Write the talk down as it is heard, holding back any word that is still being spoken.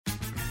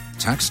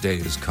Tax day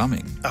is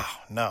coming. Oh,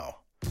 no.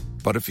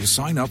 But if you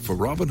sign up for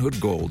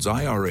Robinhood Gold's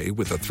IRA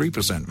with a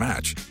 3%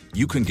 match,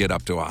 you can get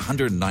up to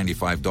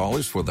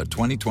 $195 for the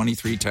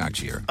 2023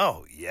 tax year.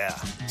 Oh, yeah.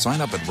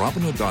 Sign up at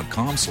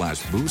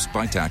Robinhood.com/boost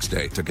by tax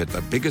day to get the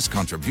biggest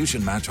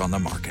contribution match on the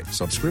market.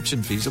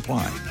 Subscription fees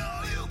apply.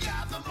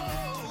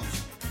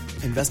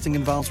 Investing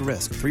involves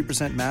risk.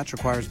 3% match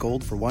requires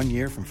gold for 1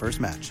 year from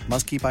first match.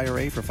 Must keep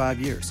IRA for 5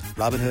 years.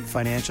 Robinhood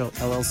Financial,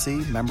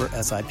 LLC, member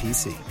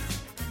SIPC.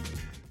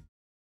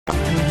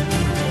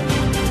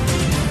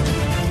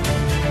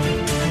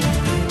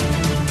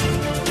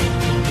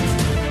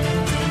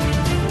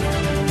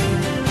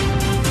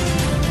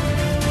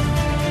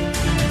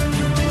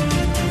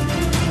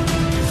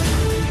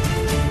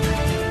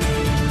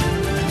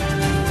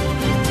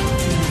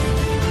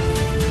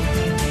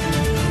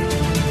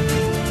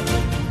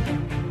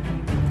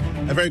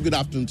 A very good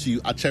afternoon to you,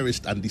 our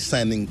cherished and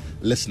discerning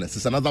listeners.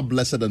 It's another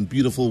blessed and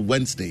beautiful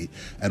Wednesday,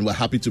 and we're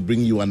happy to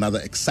bring you another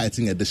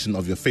exciting edition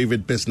of your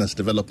favorite business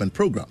development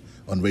program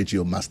on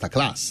Radio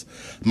Masterclass.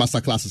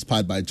 Masterclass is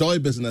powered by Joy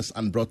Business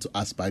and brought to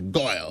us by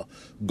GOIL.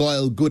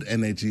 GOIL, good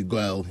energy.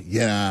 GOIL,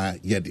 yeah,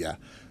 dear.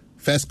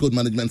 First Code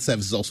Management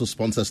Services also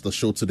sponsors the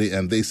show today,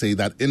 and they say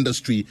that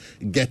industry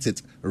gets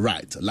it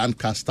right.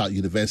 Lancaster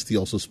University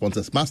also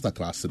sponsors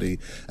Masterclass today,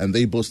 and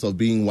they boast of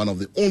being one of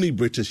the only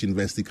British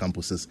university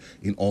campuses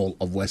in all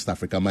of West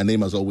Africa. My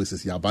name, as always,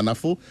 is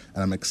Yabanafo,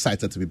 and I'm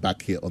excited to be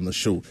back here on the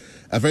show.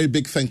 A very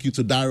big thank you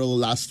to Daryl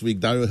last week.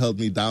 Daryl held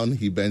me down.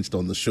 He benched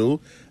on the show,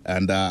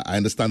 and I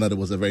understand that it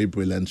was a very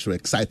brilliant show,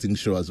 exciting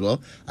show as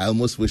well. I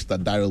almost wish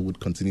that Daryl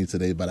would continue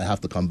today, but I have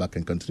to come back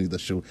and continue the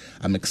show.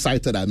 I'm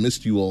excited. I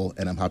missed you all,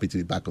 and I'm happy to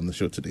be back on the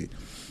show today.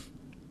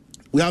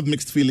 We have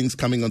mixed feelings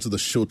coming onto the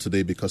show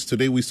today because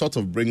today we sort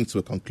of bring to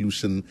a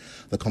conclusion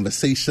the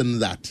conversation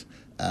that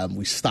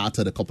we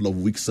started a couple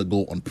of weeks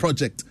ago on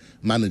project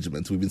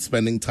management. We've been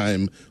spending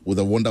time with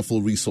a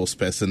wonderful resource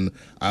person.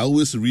 I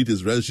always read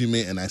his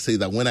resume and I say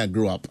that when I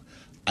grow up,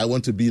 I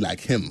want to be like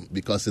him,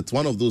 because it's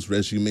one of those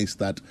resumes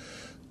that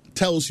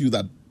tells you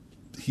that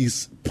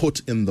he's put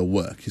in the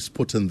work, he's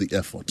put in the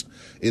effort.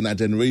 In our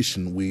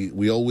generation,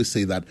 we always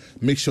say that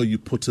make sure you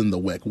put in the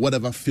work,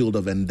 whatever field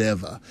of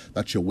endeavor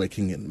that you're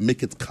working in,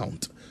 make it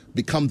count.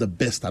 Become the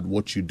best at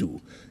what you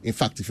do. In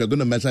fact, if you're going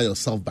to measure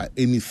yourself by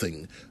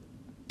anything,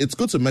 it's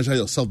good to measure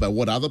yourself by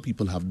what other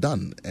people have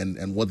done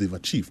and what they've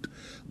achieved.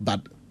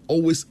 But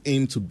always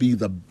aim to be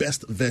the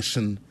best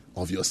version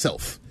of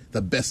yourself.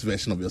 The best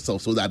version of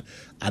yourself, so that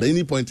at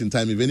any point in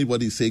time, if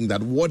anybody is saying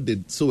that what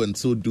did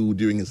so-and-so do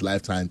during his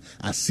lifetime,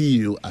 I see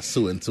you as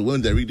so-and-so,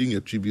 when they're reading your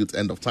tribute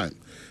end of time,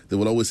 they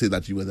will always say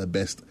that you were the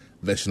best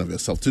version of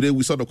yourself. Today,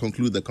 we sort of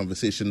conclude the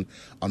conversation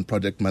on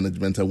project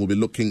management, and we'll be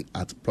looking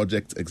at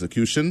project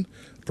execution,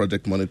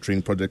 project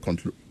monitoring, project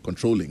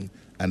controlling,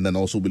 and then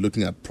also be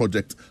looking at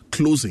project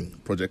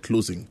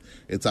closing.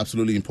 It's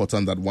absolutely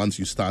important that once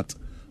you start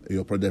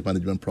your project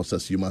management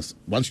process, you must,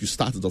 once you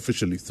start it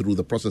officially through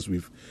the process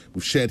we've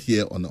shared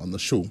here on the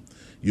show,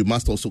 you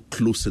must also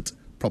close it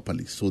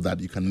properly so that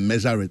you can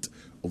measure it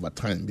over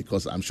time,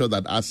 because I'm sure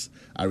that as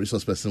a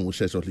resource person will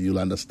share shortly, you'll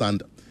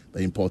understand the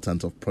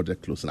importance of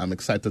project closing. I'm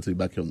excited to be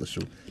back here on the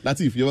show.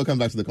 Latif, you're welcome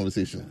back to the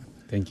conversation.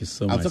 Thank you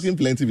so much. I'm talking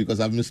plenty because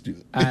I've missed you.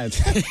 And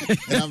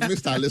I've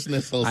missed our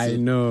listeners also. I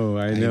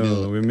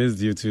know. We missed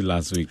you too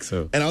last week.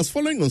 And I was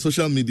following on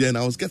social media and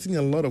I was getting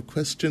a lot of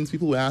questions.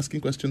 People were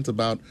asking questions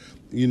about,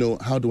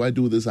 how do I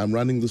do this? I'm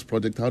running this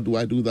project. How do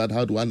I do that?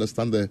 How do I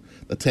understand the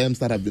terms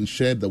that have been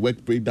shared, the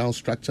work breakdown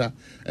structure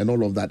and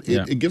all of that?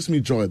 It gives me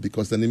joy,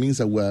 because then it means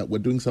that we're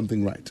doing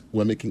something right.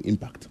 We're making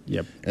impact.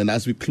 Yep. And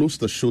as we close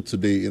the show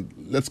today,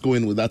 let's go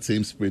in with that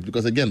same spirit,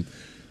 because again,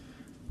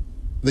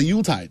 the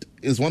Yuletide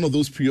is one of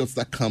those periods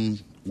that come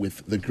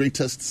with the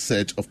greatest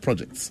surge of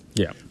projects.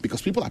 Yeah.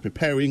 Because people are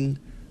preparing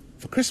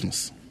for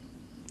Christmas.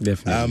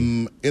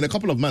 Definitely. In a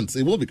couple of months,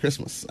 it will be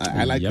Christmas.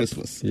 I like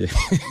Christmas. Yeah.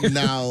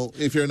 Now,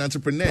 if you're an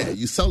entrepreneur,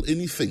 you sell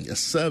anything, a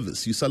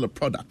service, you sell a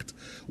product,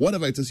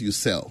 whatever it is you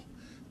sell,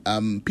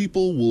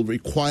 people will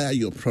require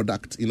your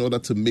product in order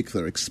to make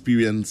their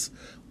experience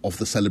of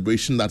the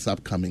celebration that's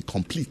upcoming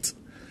complete.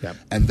 Yep.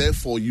 And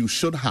therefore, you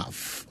should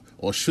have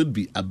or should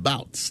be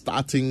about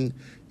starting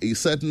a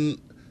certain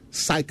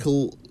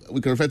cycle,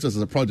 we can refer to it as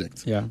a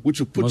project, which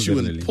will put you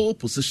in pole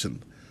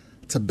position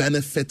to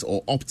benefit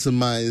or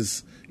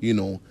optimize,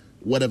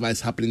 whatever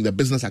is happening, the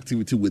business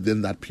activity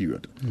within that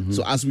period. Mm-hmm.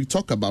 So as we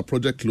talk about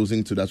project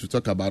closing today, as we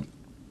talk about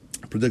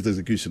project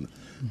execution,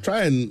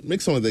 try and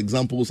make some of the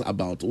examples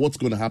about what's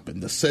going to happen,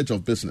 the surge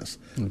of business,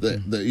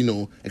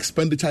 the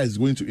expenditure is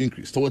going to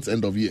increase towards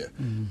end of year.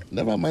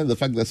 Never mind the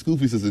fact that school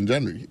fees is in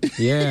January.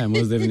 Yeah,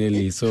 most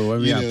definitely. So when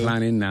we are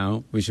planning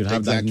now, we should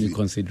have that in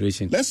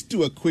consideration. Let's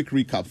do a quick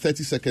recap,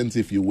 30 seconds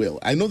if you will.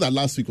 I know that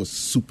last week was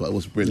super, it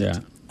was brilliant.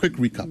 Yeah. Quick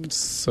recap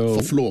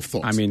for flow of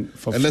thought.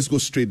 And let's go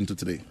straight into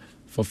today.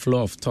 For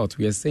flow of thought,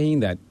 we are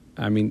saying that,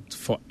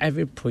 for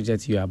every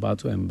project you are about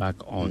to embark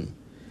on,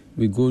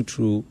 we go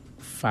through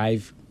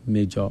 5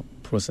 major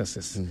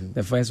processes. Mm-hmm.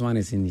 The first one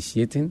is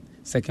initiating,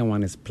 second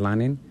one is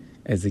planning,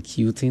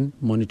 executing,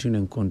 monitoring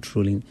and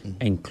controlling,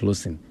 and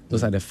closing.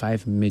 Those are the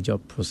 5 major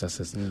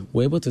processes.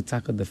 We're able to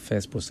tackle the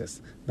first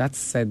process. That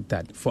said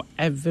that for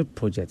every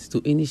project,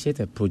 to initiate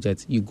a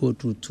project, you go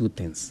through 2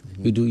 things.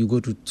 You go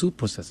through 2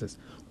 processes.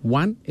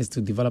 One is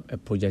to develop a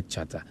project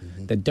charter,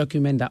 the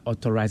document that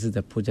authorizes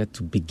the project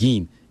to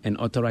begin and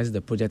authorizes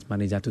the project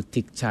manager to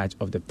take charge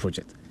of the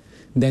project.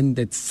 Then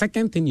the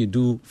second thing you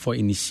do for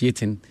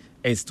initiating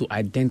is to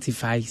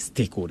identify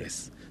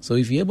stakeholders. So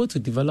if you're able to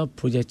develop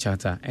project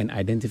charter and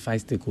identify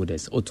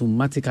stakeholders,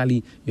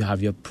 automatically you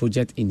have your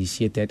project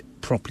initiated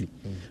properly.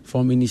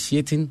 From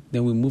initiating,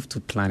 then we move to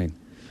planning.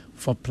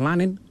 For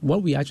planning,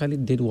 what we actually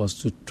did was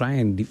to try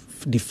and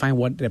define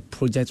what the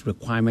project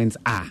requirements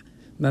are.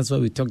 That's why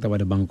we talked about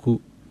the Banku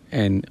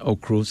and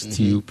okra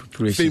stew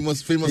preparation.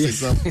 Famous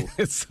example.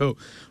 So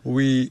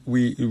we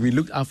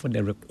looked out for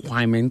the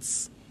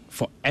requirements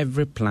for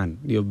every plan.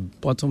 Your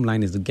bottom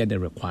line is to get the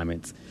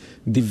requirements.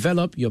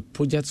 Develop your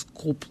project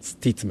scope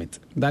statement.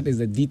 That is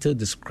a detailed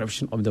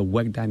description of the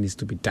work that needs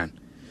to be done.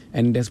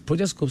 And this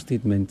project scope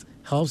statement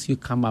helps you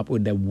come up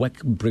with the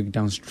work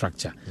breakdown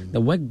structure. The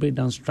work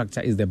breakdown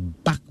structure is the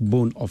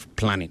backbone of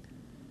planning.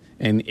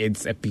 And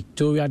it's a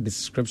pictorial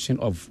description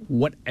of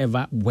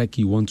whatever work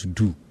you want to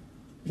do.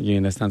 You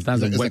understand?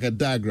 It's like a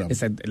diagram.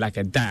 It's like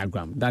a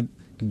diagram that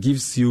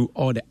gives you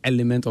all the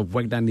elements of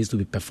work that needs to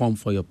be performed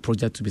for your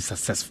project to be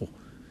successful.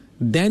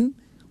 Then,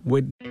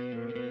 with...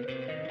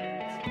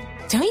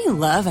 Don't you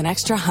love an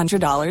extra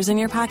 $100 in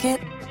your pocket?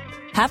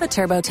 Have a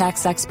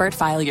TurboTax expert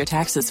file your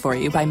taxes for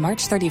you by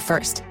March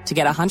 31st to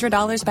get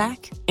 $100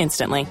 back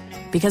instantly.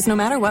 Because no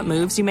matter what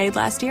moves you made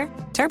last year,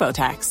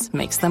 TurboTax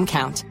makes them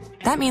count.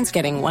 That means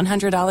getting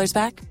 $100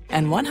 back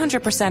and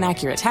 100%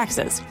 accurate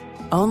taxes,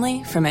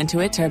 only from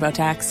Intuit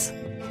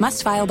TurboTax.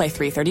 Must file by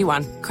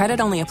 3/31. Credit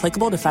only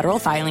applicable to federal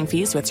filing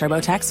fees with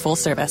TurboTax full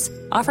service.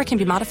 Offer can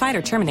be modified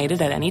or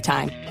terminated at any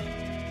time.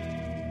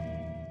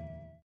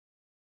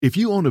 If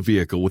you own a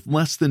vehicle with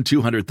less than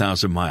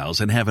 200,000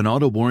 miles and have an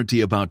auto warranty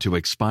about to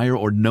expire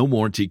or no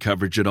warranty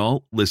coverage at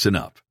all, listen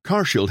up.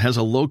 CarShield has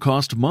a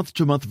low-cost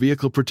month-to-month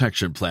vehicle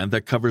protection plan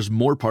that covers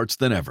more parts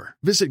than ever.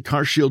 Visit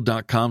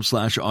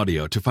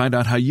carshield.com/audio to find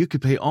out how you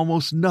could pay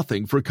almost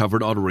nothing for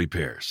covered auto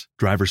repairs.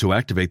 Drivers who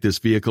activate this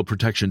vehicle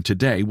protection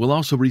today will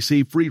also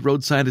receive free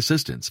roadside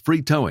assistance,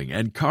 free towing,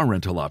 and car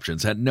rental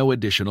options at no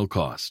additional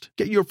cost.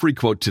 Get your free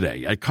quote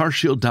today at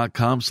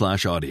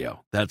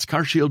carshield.com/audio. That's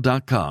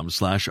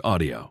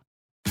carshield.com/audio.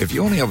 If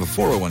you only have a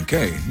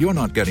 401k, you're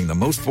not getting the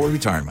most for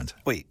retirement.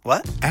 Wait,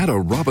 what? Add a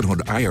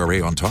Robinhood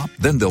IRA on top,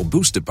 then they'll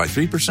boost it by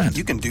 3%.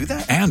 You can do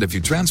that? And if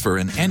you transfer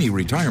in any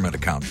retirement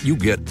account, you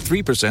get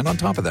 3% on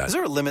top of that. Is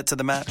there a limit to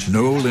the match?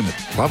 No limit.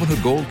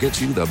 Robinhood Gold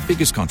gets you the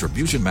biggest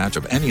contribution match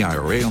of any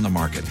IRA on the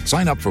market.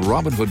 Sign up for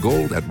Robinhood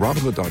Gold at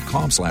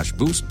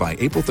Robinhood.com/boost by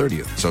April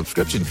 30th.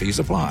 Subscription fees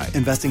apply.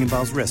 Investing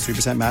involves risk.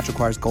 3% match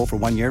requires gold for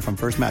 1 year from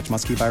first match.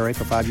 Must keep IRA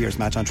for 5 years.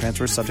 Match on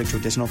transfers subject to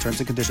additional terms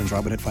and conditions.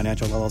 Robinhood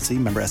Financial LLC,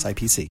 member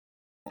SIPC.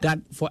 That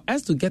for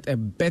us to get a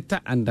better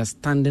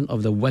understanding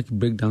of the work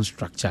breakdown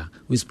structure,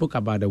 we spoke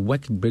about the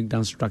work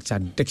breakdown structure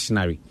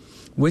dictionary,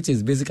 which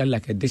is basically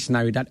like a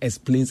dictionary that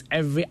explains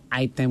every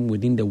item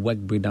within the work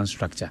breakdown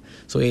structure.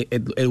 So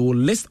it will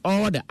list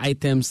all the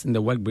items in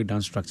the work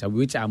breakdown structure,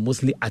 which are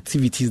mostly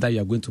activities that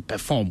you are going to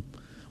perform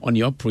on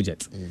your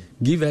project.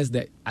 Give us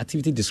the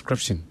activity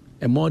description,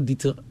 a more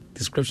detailed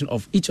description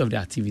of each of the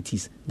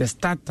activities, the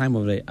start time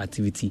of the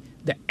activity,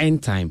 the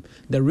end time,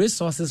 the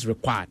resources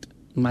required,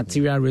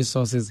 material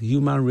resources,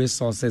 human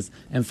resources,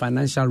 and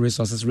financial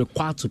resources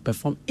required to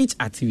perform each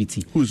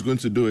activity. Who's going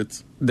to do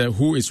it?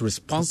 Who is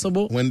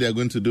responsible. When they are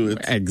going to do it.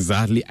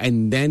 Exactly.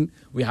 And then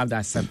we have the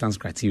acceptance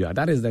criteria.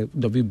 That is the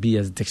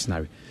WBS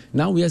dictionary.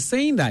 Now we are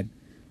saying that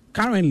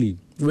currently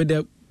with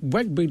the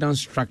work breakdown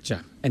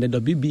structure and the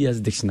WBS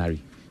dictionary,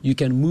 you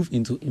can move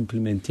into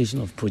implementation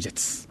of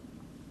projects.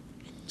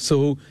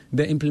 So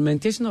the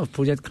implementation of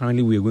project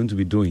currently we are going to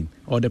be doing,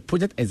 or the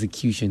project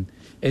execution,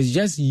 is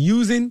just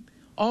using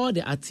all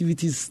the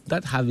activities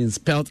that have been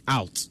spelled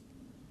out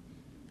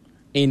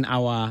in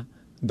our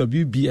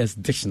WBS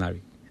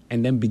dictionary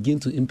and then begin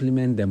to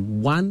implement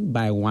them one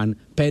by one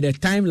per the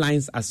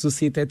timelines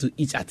associated to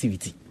each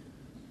activity.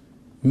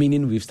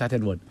 Meaning we've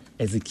started what?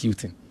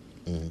 Executing.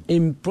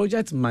 In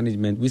project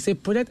management, we say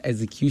project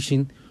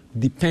execution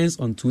depends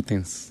on 2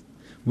 things.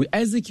 We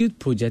execute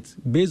projects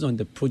based on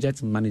the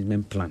project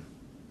management plan.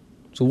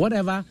 So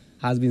whatever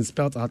has been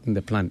spelled out in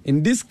the plan.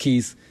 In this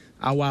case,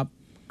 our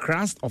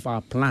crust of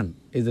our plan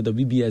is the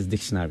WBS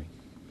dictionary.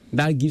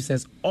 That gives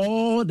us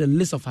all the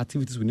list of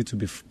activities we need to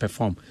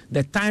perform,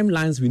 the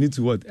timelines we need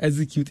to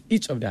execute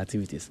each of the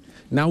activities.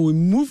 Now we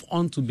move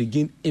on to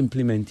begin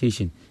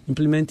implementation.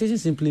 Implementation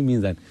simply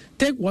means that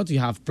take what you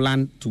have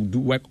planned to do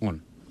work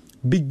on,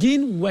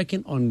 begin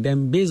working on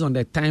them based on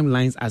the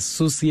timelines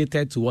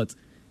associated to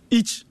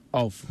each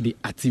of the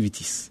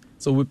activities.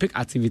 So we pick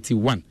activity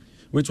 1,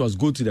 which was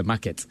go to the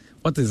market.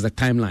 What is the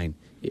timeline?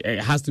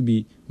 It has to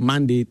be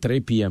Monday, 3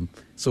 p.m.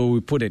 So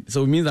we put it.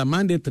 So it means that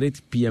Monday, 3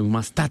 p.m., we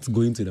must start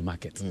going to the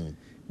market.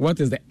 What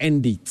is the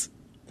end date?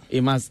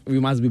 We must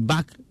be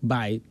back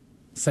by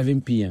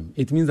 7 p.m.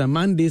 It means that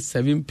Monday,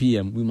 7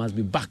 p.m., we must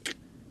be back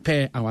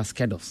per our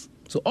schedules.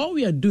 So all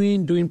we are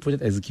doing during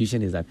project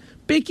execution is that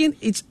picking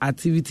each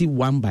activity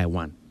one by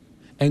one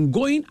and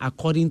going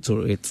according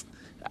to it,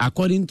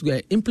 according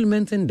to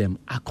implementing them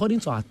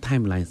according to our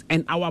timelines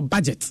and our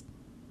budget.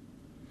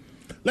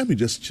 Let me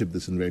just chip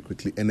this in very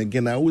quickly. And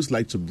again, I always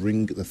like to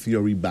bring the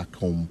theory back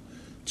home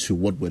to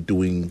what we're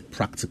doing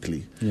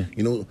practically. Yeah.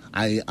 You know,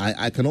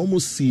 I can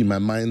almost see in my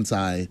mind's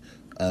eye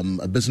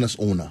a business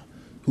owner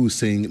who's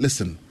saying,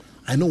 listen,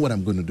 I know what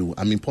I'm going to do.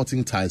 I'm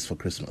importing ties for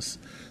Christmas.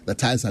 The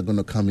ties are going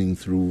to come in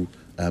through,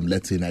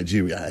 let's say,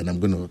 Nigeria, and I'm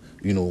going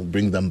to,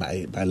 bring them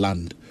by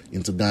land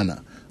into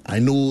Ghana. I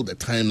know the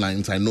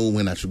timelines. I know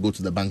when I should go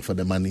to the bank for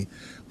the money.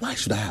 Why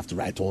should I have to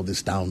write all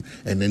this down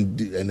and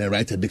then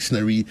write a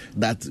dictionary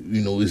that,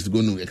 is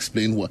going to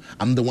explain what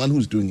I'm the one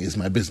who's doing is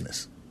my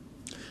business?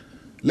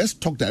 Let's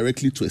talk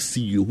directly to a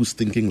CEO who's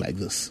thinking like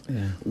this.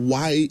 Yeah.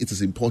 Why it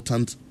is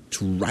important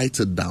to write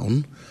it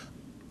down.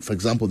 For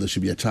example, there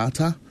should be a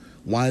charter.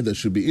 Why there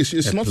should be...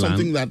 It's not plan.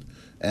 something that...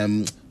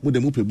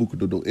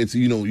 It's,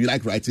 you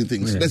like writing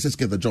things. Let's just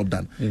get the job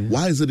done. Yeah.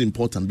 Why is it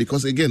important?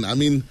 Because, again,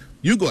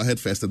 you go ahead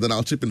first and then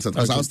I'll chip in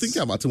something. Because I was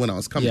thinking about it when I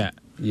was coming.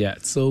 Yeah.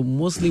 So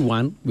mostly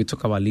we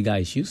talk about legal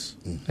issues,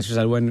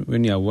 especially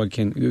when you are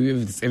working,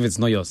 if it's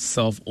not your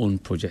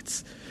self-owned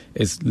projects.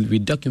 We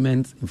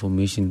document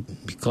information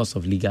because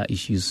of legal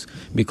issues,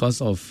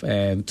 because of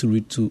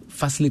to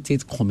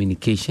facilitate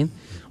communication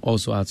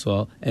also as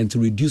well, and to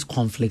reduce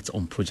conflicts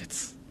on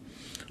projects.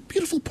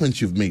 Beautiful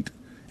point you've made.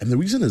 And the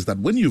reason is that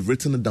when you've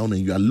written it down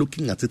and you are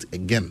looking at it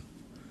again,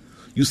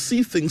 you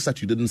see things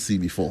that you didn't see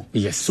before.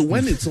 Yes. So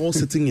when it's all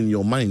sitting in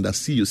your mind, I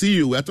see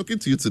you, we're talking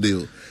to you today.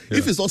 Yeah.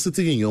 If it's all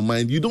sitting in your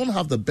mind, you don't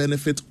have the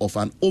benefit of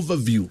an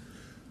overview.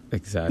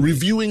 Exactly.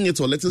 Reviewing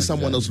it or letting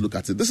someone else look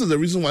at it. This is the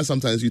reason why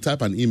sometimes you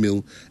type an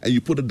email and you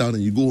put it down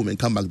and you go home and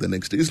come back the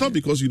next day. It's not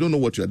because you don't know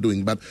what you're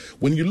doing, but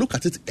when you look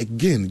at it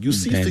again, you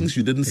see things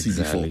you didn't see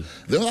before.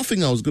 The other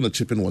thing I was going to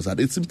chip in was that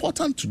it's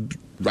important to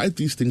write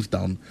these things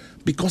down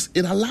because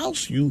it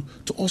allows you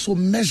to also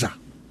measure.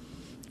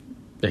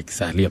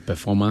 Exactly, your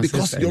performance.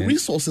 Because your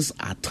resources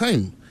are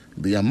time.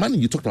 They are money.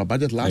 You talked about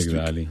budget last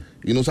week.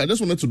 So I just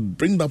wanted to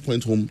bring that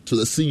point home to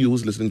the CEO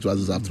who's listening to us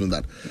this afternoon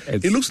that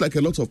it looks like a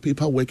lot of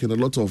paperwork and a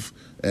lot of,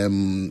 I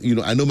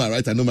know my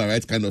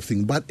right kind of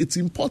thing. But it's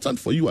important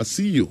for you as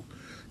CEO.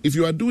 If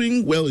you are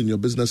doing well in your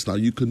business now,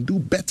 you can do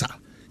better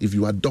if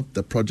you adopt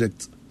the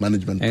project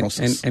management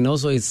process. And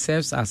also it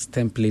serves as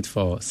template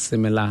for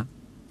similar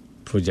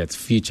projects,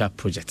 future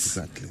projects.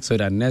 Exactly. So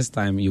that next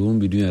time you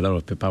won't be doing a lot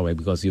of paperwork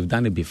because you've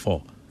done it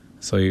before.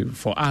 So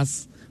for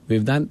us,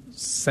 we've done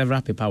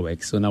several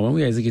paperwork. So now when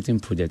we're executing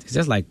projects, it's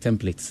just like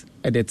templates,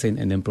 editing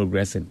and then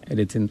progressing,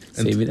 saving and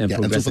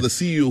progressing. And so for the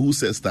CEO who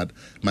says that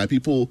my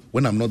people,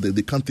 when I'm not there,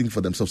 they can't think for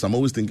themselves, I'm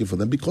always thinking for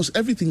them because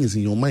everything is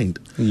in your mind.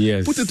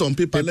 Yes. Put it on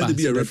paper, let it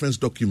be a reference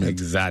document.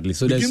 Exactly.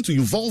 So begin to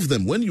involve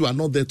them. When you are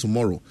not there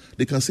tomorrow,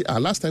 they can say,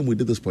 last time we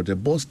did this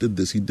project, boss did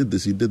this, he did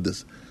this, he did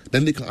this.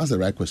 Then they can ask the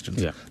right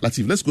questions. Yeah.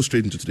 Latif, let's go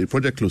straight into today.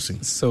 Project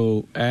closing.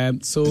 So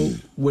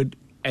with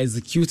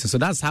executing, so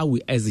that's how we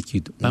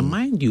execute. But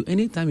mind you,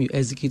 anytime you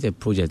execute a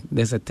project,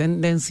 there's a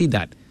tendency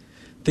that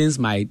things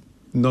might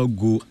not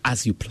go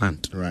as you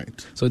planned.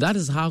 Right. So that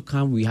is how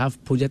come we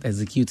have project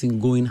executing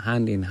going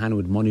hand in hand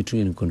with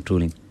monitoring and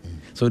controlling.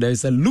 So there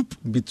is a loop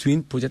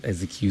between project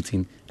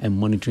executing and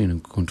monitoring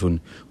and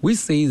controlling. We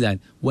say that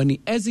when you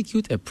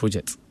execute a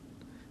project,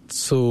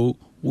 so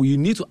you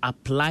need to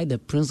apply the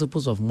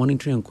principles of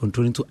monitoring and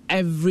controlling to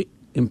every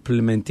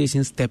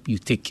implementation step you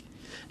take.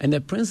 And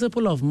the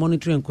principle of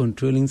monitoring and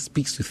controlling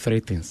speaks to three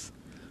things.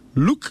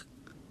 Look,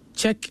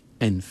 check,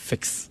 and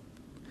fix.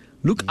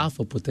 Look out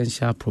for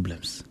potential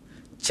problems.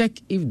 Check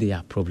if there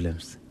are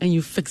problems, and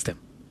you fix them.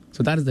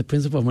 So that is the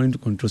principle of monitoring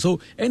and control. So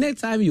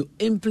anytime you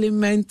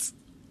implement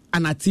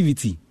an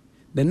activity,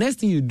 the next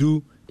thing you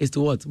do is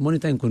to what?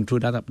 Monitor and control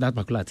that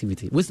particular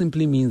activity, which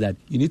simply means that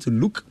you need to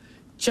look,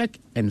 check,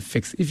 and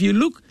fix. If you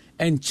look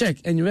and check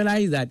and you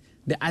realize that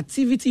the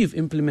activity you've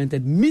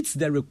implemented meets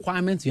the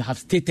requirements you have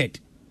stated,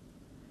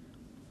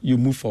 you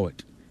move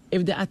forward.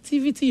 If the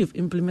activity you've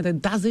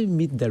implemented doesn't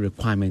meet the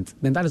requirement,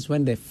 then that is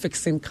when the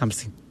fixing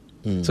comes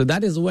in. So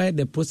that is where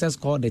the process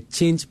called the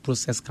change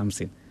process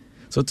comes in.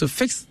 So to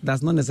fix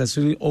does not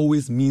necessarily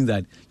always mean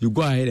that you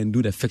go ahead and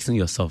do the fixing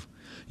yourself.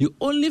 You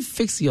only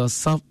fix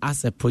yourself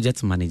as a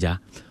project manager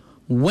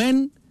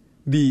when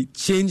the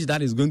change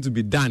that is going to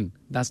be done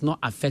does not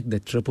affect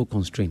the triple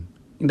constraint.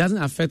 It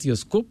doesn't affect your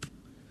scope,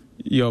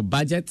 your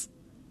budget,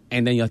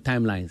 and then your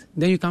timelines.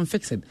 Then you can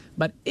fix it.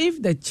 But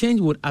if the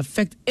change would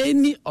affect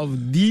any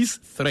of these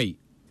three,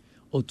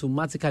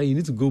 automatically you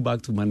need to go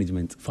back to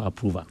management for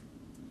approval.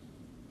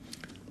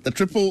 The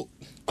triple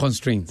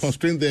constraint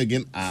there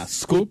again are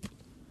scope,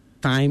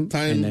 time,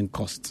 and then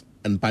cost.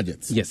 And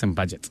budget. Yes, and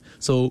budget.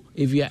 So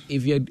if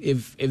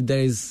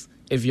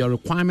your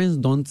requirements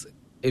don't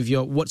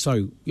your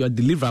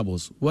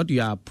deliverables, what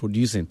you are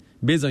producing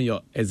based on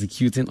your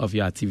executing of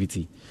your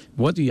activity,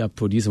 what you are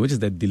producing, which is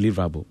the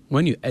deliverable.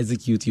 When you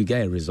execute, you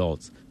get a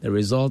result. The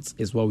result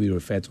is what we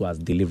refer to as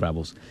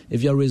deliverables.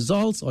 If your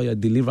results or your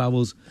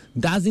deliverables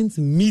doesn't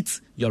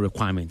meet your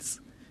requirements,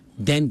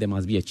 then there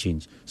must be a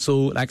change. So,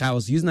 like I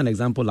was using an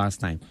example last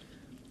time,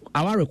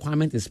 our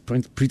requirement is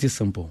pretty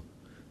simple.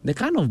 The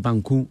kind of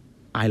banku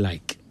I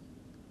like,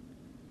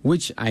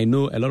 which I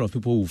know a lot of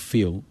people will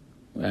feel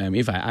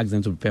if I ask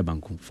them to prepare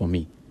banku for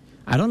me.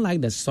 I don't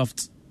like the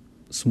soft,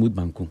 smooth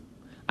banku.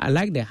 I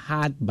like the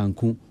hard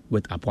banku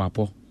with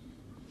apo,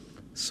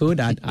 so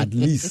that at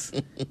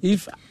least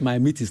if my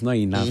meat is not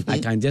enough, I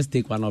can just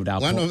take one of the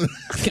apo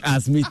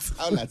as meat.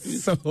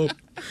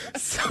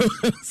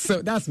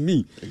 So that's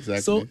me.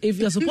 Exactly. So if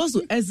you're supposed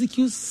to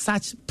execute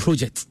such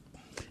project,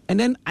 and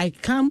then I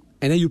come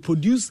and then you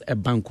produce a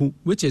banku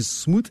which is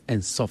smooth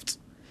and soft,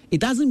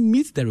 it doesn't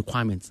meet the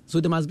requirements. So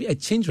there must be a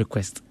change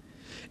request.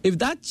 If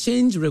that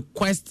change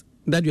request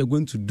that you're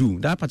going to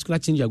do, that particular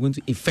change you're going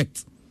to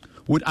effect,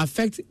 would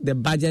affect the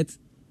budget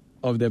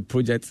of the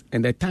project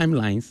and the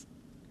timelines,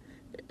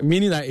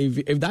 meaning that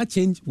if that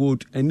change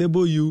would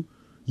enable you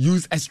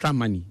use extra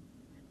money,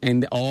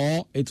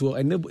 or it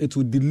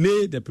will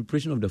delay the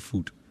preparation of the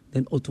food,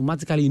 then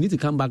automatically you need to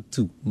come back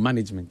to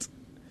management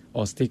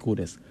or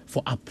stakeholders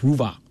for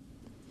approval,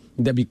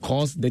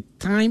 because the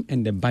time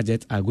and the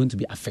budget are going to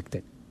be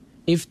affected.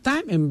 If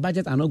time and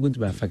budget are not going to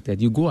be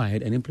affected, you go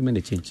ahead and implement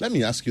the change. Let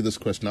me ask you this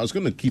question. I was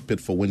going to keep it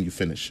for when you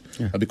finish.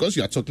 Yeah. Because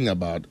you are talking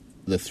about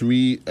the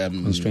three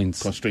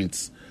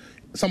constraints.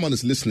 Someone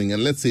is listening,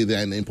 and let's say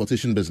they're in the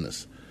importation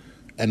business,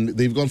 and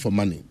they've gone for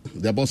money.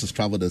 Their boss has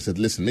traveled and said,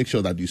 listen, make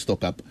sure that you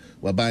stock up.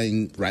 We're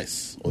buying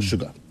rice or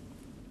sugar,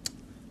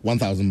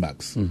 1,000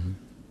 bags. Mm-hmm.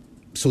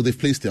 So they've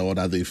placed their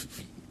order.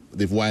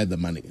 They've wired the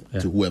money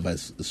to whoever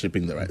is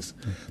shipping the rice.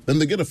 Mm-hmm. Then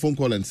they get a phone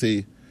call and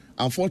say,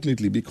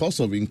 unfortunately, because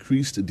of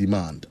increased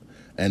demand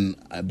and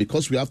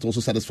because we have to also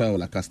satisfy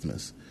all our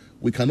customers,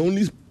 we can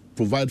only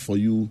provide for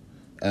you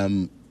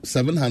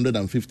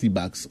 750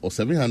 bags or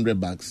 700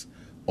 bags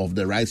of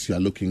the rice you are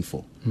looking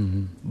for.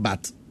 Mm-hmm.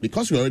 But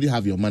because you already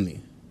have your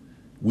money,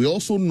 we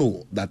also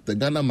know that the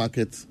Ghana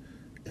market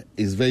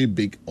is very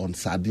big on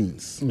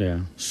sardines.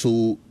 Yeah.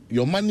 So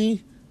your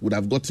money would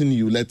have gotten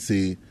you, let's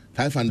say,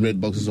 500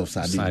 boxes of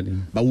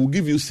sardine, but we'll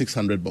give you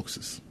 600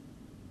 boxes.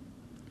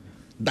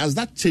 Does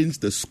that change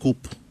the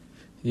scope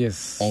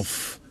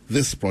of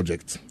this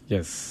project?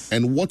 Yes.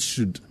 And what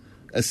should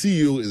a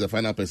CEO is a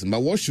final person,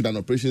 but what should an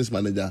operations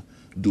manager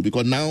do?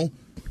 Because now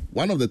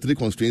one of the three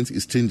constraints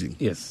is changing.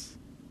 Yes.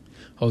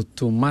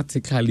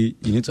 Automatically,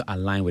 you need to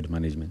align with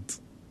management.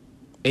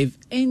 If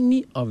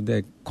any of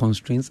the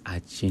constraints are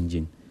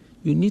changing,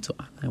 you need to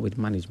align with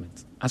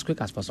management as quick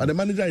as possible. But the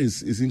manager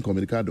is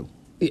incommunicado.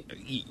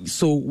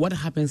 So what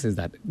happens is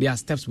that there are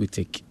steps we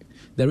take.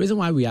 The reason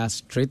why we are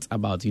strict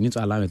about you need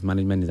to align with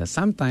management is that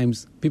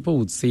sometimes people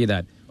would say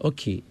that,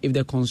 okay, if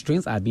the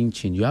constraints are being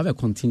changed, you have a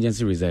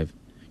contingency reserve.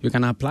 You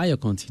can apply your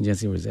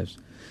contingency reserves.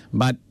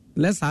 But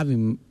let's have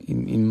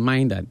in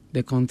mind that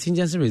the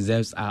contingency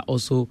reserves are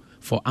also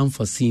for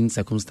unforeseen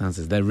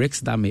circumstances, the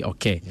risks that may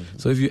occur. Mm-hmm.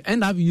 So if you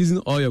end up using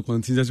all your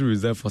contingency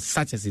reserve for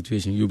such a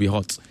situation, you'll be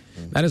hot.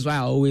 Mm-hmm. That is why I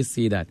always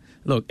say that,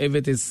 look, if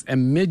it is a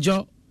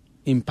major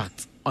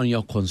impact on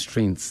your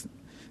constraints,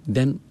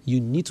 then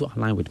you need to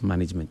align with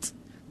management.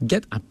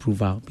 Get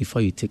approval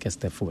before you take a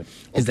step forward.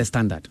 Okay. It's the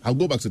standard. I'll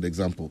go back to the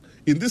example.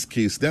 In this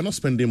case, they're not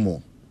spending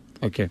more.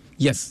 Okay.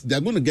 Yes. They're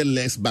going to get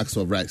less bags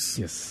of rice.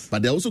 Yes.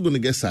 But they're also going to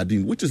get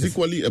sardine, which is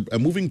equally a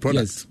moving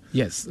product.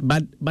 Yes.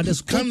 But the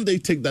scope... Can they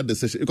take that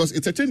decision? Because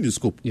it's a change in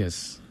scope.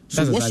 Yes.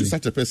 So what should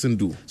such a person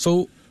do?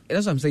 So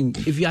that's what I'm saying.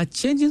 If you are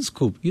changing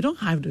scope, you don't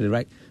have the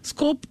right...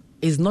 Scope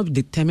is not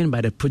determined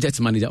by the project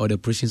manager or the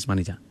operations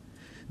manager.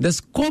 The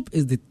scope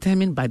is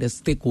determined by the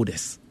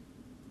stakeholders.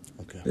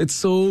 Okay. It's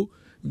so...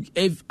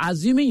 If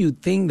assuming you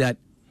think that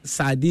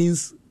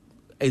sardines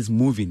is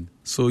moving,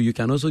 so you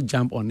can also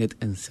jump on it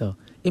and sell,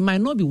 it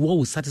might not be what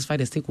will satisfy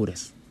the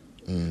stakeholders.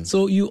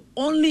 So you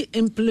only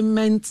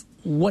implement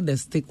what the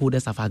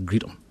stakeholders have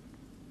agreed on.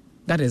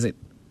 That is it.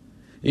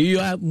 You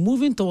are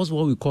moving towards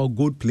what we call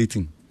gold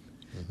plating,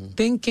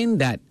 thinking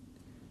that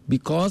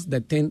because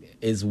the thing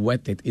is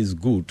worth it, is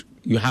good,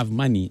 you have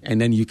money, and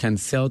then you can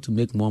sell to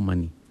make more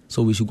money.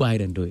 So we should go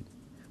ahead and do it.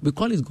 We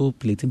call it gold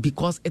plating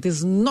because it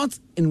is not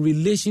in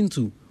relation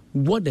to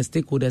what the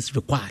stakeholders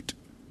required.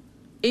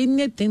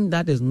 Anything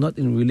that is not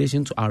in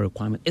relation to our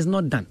requirement is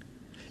not done.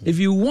 If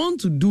you want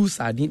to do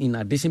sardine in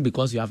addition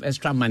because you have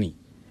extra money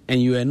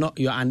and you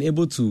are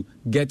unable to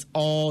get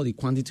all the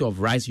quantity of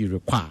rice you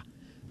require,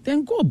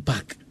 then go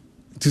back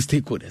to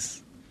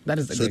stakeholders. That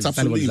is so it's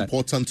absolutely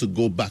important to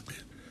go back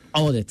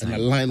all the time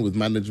and align with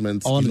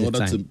management in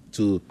order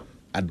to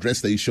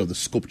address the issue of the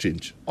scope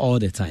change. All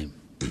the time.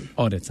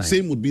 All the time.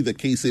 Same would be the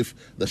case if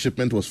the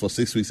shipment was for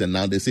 6 weeks and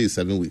now they say it's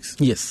 7 weeks.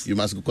 Yes. You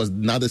must, because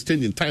now there's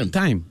change in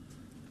time.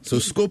 So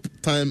scope,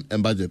 time,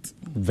 and budget.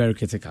 Very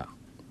critical.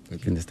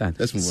 Okay. You understand?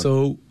 Let's move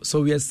on.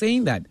 So we are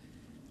saying that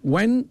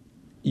when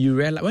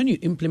you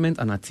implement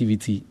an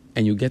activity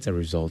and you get a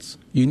result,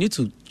 you need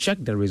to check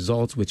the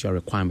results with your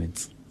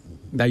requirements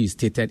that you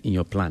stated in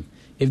your plan.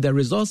 If the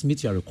results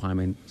meet your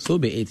requirement, so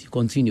be it, you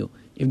continue.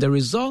 If the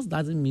results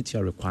doesn't meet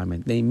your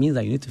requirement, then it means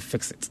that you need to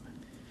fix it.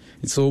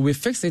 So we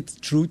fix it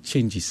through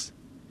changes.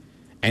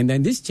 And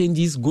then these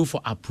changes go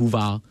for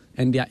approval,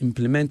 and they are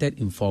implemented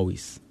in 4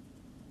 ways.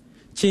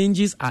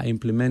 Changes are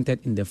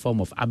implemented in the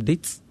form of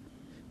updates,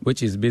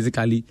 which is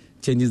basically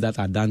changes that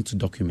are done to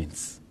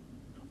documents.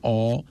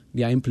 Or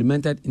they are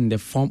implemented in the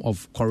form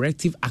of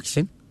corrective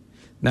action,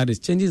 that is,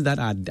 changes that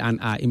are done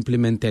are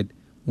implemented.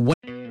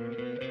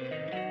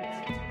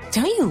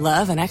 Don't you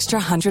love an extra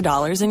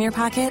 $100 in your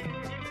pocket?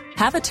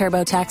 Have a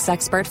TurboTax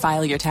expert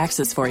file your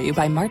taxes for you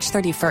by March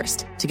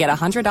 31st to get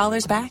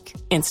 $100 back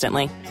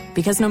instantly.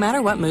 Because no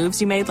matter what moves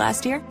you made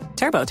last year,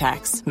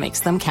 TurboTax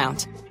makes them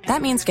count.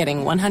 That means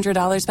getting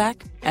 $100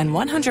 back and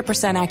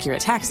 100%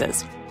 accurate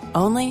taxes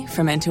only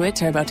from Intuit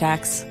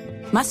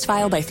TurboTax. Must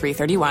file by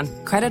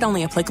 3/31. Credit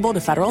only applicable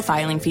to federal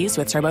filing fees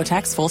with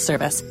TurboTax full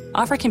service.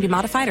 Offer can be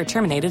modified or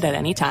terminated at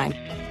any time.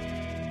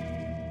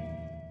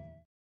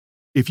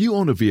 If you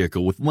own a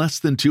vehicle with less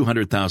than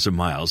 200,000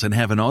 miles and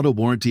have an auto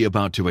warranty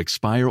about to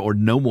expire or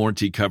no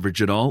warranty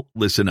coverage at all,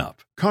 listen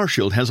up.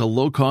 CarShield has a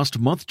low-cost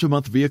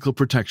month-to-month vehicle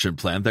protection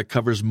plan that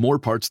covers more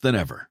parts than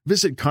ever.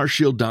 Visit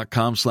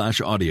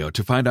carshield.com/audio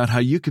to find out how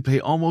you could pay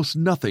almost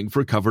nothing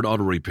for covered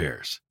auto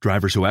repairs.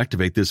 Drivers who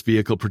activate this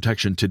vehicle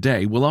protection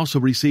today will also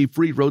receive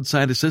free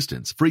roadside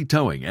assistance, free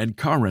towing, and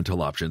car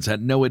rental options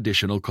at no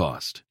additional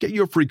cost. Get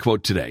your free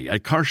quote today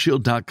at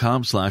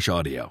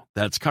carshield.com/audio.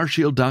 That's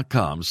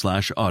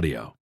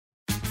carshield.com/audio.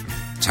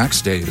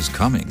 Tax day is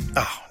coming.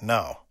 Oh,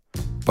 no.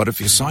 But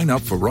if you sign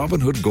up for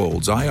Robinhood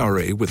Gold's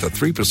IRA with a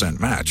 3%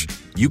 match,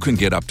 you can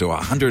get up to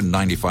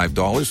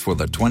 $195 for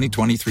the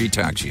 2023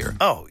 tax year.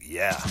 Oh,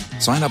 yeah.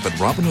 Sign up at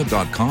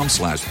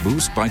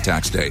Robinhood.com/boost by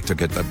tax day to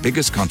get the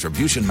biggest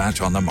contribution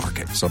match on the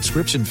market.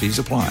 Subscription fees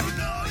apply.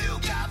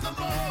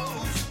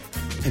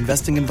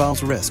 Investing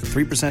involves risk.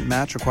 3%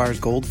 match requires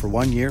gold for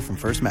 1 year from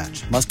first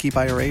match. Must keep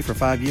IRA for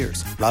 5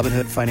 years.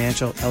 Robinhood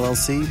Financial,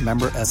 LLC,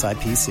 member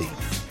SIPC.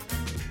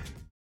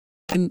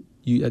 And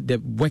the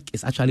work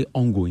is actually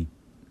ongoing.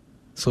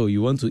 So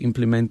you want to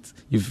implement,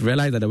 you've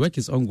realized that the work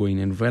is ongoing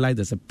and realize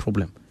there's a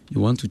problem. You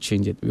want to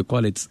change it. We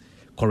call it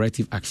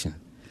corrective action.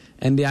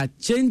 And there are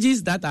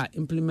changes that are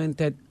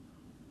implemented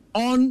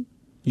on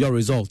your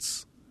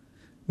results.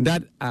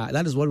 That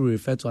is what we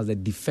refer to as the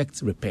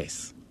defect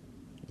repairs.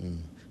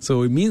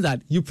 So it means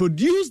that you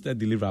produce the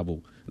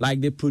deliverable.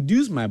 Like they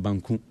produced my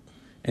banku,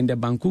 and the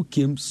banku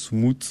came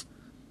smooth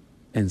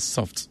and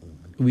soft.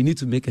 We need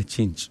to make a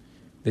change.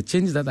 The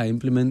changes that are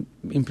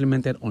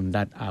implemented on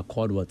that are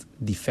called what?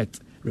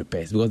 Defect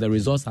repairs, because the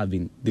results have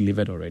been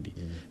delivered already.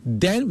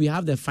 Then we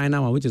have the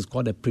final one, which is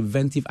called a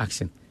preventive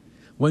action.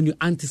 When you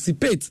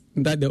anticipate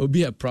that there will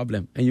be a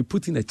problem and you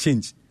put in a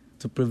change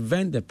to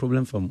prevent the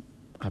problem from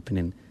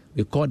happening,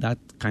 we call that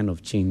kind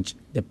of change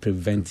the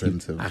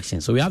preventive action.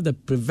 So we have the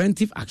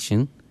preventive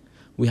action,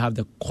 we have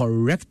the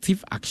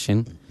corrective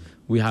action,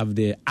 we have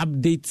the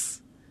updates,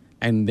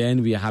 and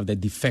then we have the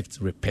defect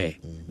repair.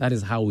 That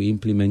is how we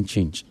implement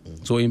change.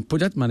 So in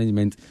project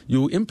management,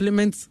 you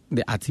implement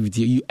the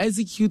activity, you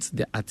execute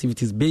the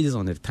activities based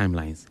on the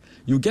timelines.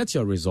 You get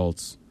your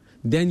results.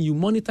 Then you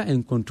monitor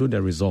and control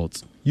the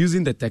results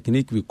using the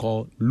technique we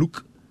call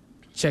look,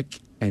 check,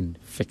 and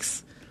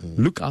fix.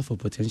 Look out for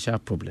potential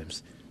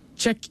problems.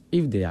 Check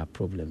if there are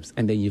problems,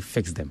 and then you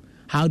fix them.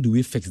 How do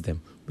we fix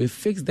them? We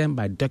fix them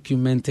by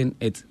documenting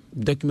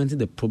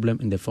the problem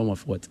in the form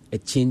of what? A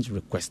change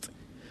request.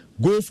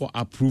 Go for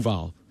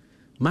approval.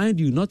 Mind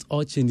you, not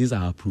all changes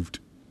are approved,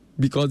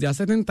 because there are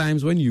certain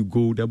times when you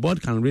go, the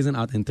board can reason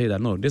out and tell you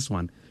that, no, this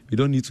one, you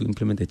don't need to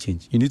implement a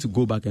change. You need to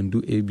go back and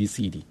do A, B,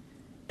 C, D,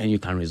 and you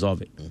can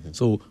resolve it.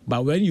 So,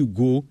 but when you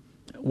go,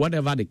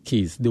 whatever the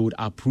case, they would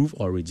approve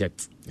or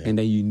reject, and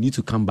then you need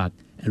to come back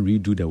and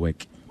redo the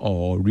work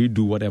or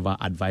redo whatever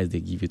advice they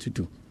give you to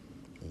do.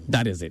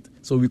 That is it.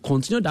 So we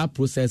continue that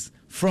process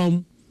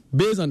from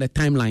based on the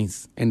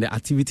timelines and the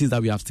activities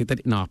that we have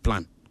stated in our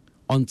plan,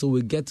 until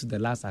we get to the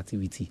last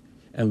activity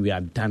and we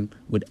are done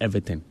with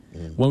everything.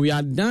 When we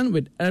are done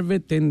with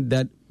everything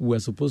that we're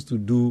supposed to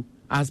do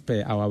as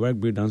per our work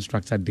breakdown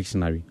structure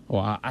dictionary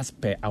or as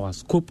per our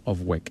scope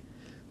of work,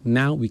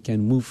 now we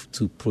can move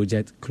to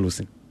project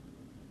closing.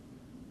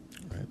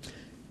 Right.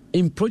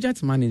 In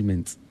project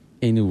management,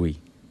 anyway,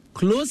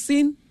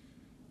 closing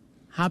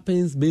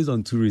happens based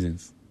on 2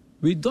 reasons.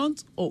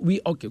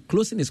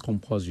 Closing is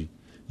compulsory.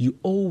 You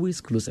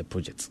always close a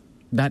project.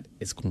 That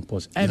is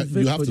compulsory.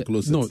 You have to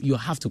close it. No, you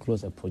have to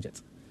close a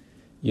project.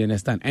 You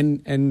understand?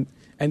 And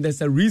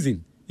there's a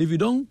reason. If you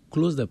don't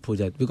close the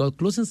project, because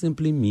closing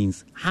simply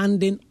means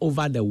handing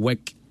over the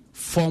work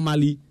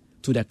formally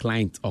to the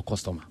client or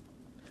customer.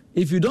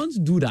 If you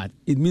don't do that,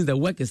 it means the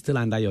work is still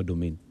under your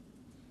domain.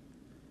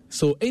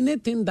 So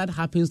anything that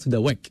happens to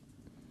the work,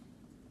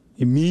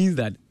 it means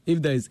that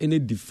if there is any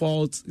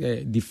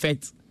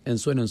defect, and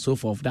so on and so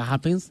forth that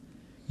happens,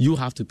 you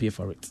have to pay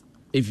for it.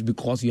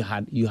 because you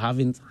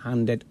haven't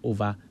handed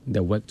over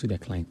the work to the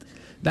client.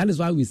 That is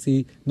why we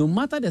say no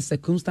matter the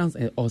circumstance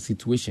or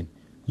situation,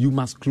 you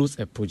must close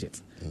a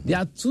project. There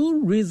are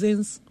two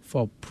reasons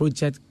for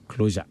project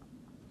closure.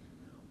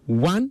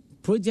 One,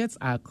 projects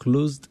are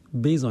closed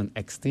based on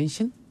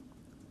extension,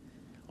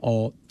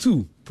 or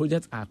two,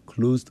 projects are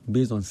closed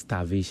based on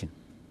starvation.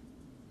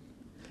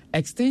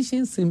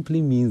 Extension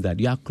simply means that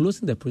you are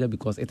closing the project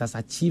because it has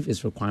achieved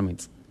its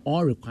requirements.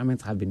 All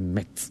requirements have been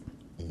met.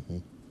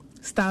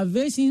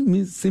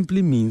 Starvation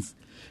simply means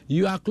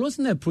you are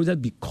closing a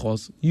project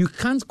because you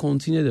can't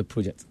continue the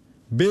project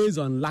based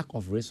on lack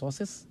of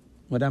resources,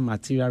 whether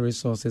material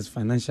resources,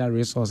 financial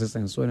resources,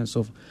 and so on and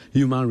so forth,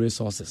 human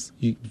resources.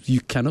 You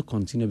cannot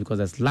continue because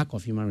there's lack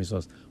of human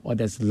resource or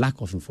there's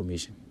lack of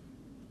information.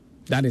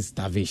 That is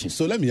starvation.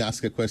 So let me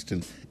ask a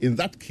question. In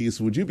that case,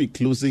 would you be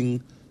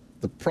closing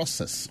the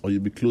process or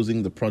you'll be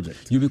closing the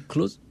project? You'll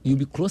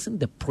be closing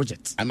the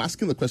project. I'm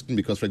asking the question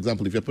because, for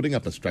example, if you're putting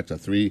up a structure,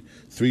 three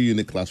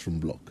unit classroom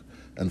block,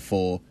 and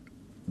for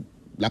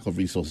lack of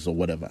resources or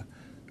whatever,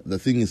 the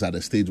thing is at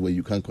a stage where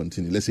you can't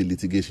continue. Let's say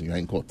litigation, you're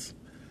in court.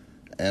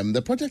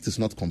 The project is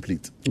not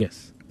complete.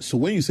 Yes. So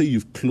when you say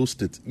you've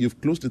closed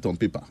it on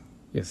paper.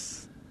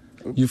 Yes.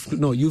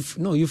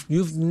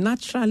 You've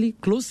naturally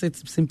closed it.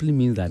 Simply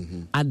means that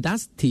at that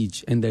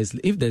stage, and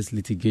if there's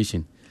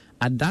litigation,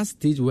 at that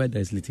stage where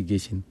there's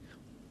litigation,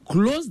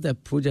 close the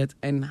project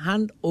and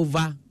hand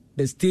over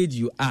the stage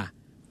you are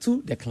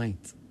to the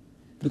client.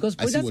 Because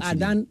projects are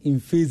done in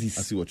phases.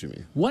 I see what you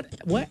mean.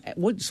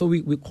 So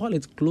we call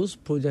it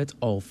closed project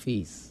or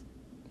phase.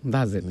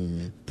 That's it.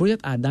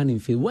 Projects are done in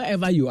phase.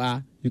 Wherever you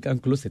are, you can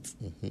close it.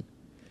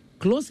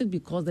 Close it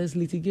because there's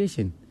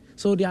litigation.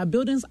 So there are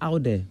buildings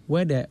out there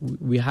where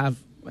we have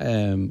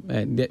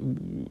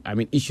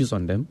issues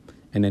on them,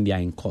 and then they are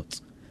in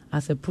court.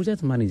 As a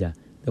project manager,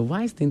 the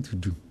wise thing to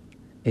do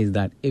is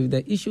that if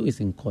the issue is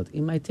in court,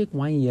 it might take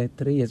 1 year,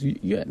 3 years.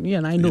 You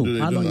and I know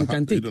how long it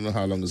can take. You don't know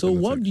how long it's So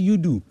what do you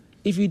do?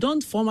 If you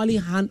don't formally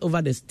hand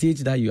over the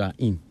stage that you are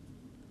in,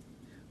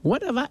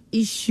 whatever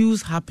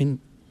issues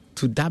happen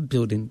to that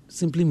building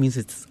simply means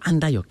it's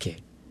under your care.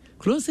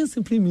 Closing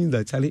simply means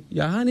that, Charlie,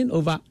 you are handing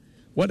over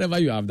whatever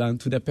you have done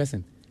to the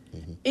person.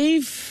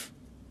 If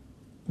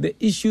the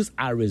issues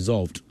are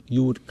resolved,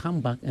 you would come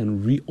back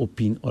and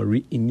reopen or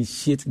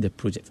reinitiate the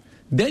project.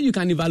 Then you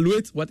can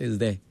evaluate what is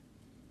there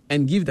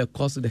and give the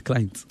cost to the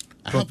client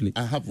properly.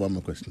 I have one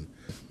more question.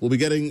 We'll be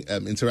getting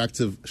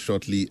interactive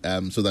shortly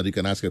so that you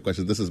can ask your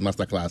question. This is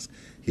Masterclass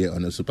here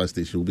on the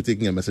Superstation. We'll be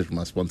taking a message from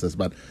our sponsors.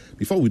 But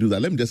before we do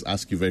that, let me just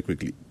ask you very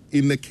quickly.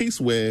 In the case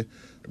where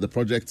the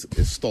project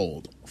is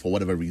stalled for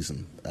whatever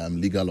reason,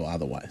 legal or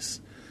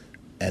otherwise,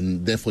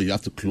 and therefore you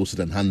have to close it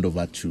and hand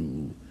over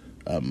to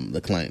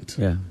the client,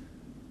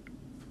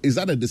 is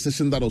that a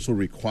decision that also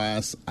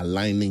requires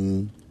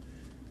aligning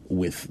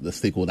with the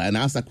stakeholder? And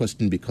I ask that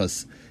question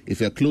because if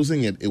you're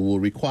closing it, it will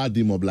require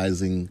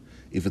demobilizing,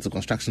 if it's a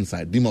construction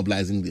site,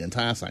 demobilizing the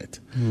entire site.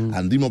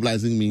 And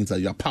demobilizing means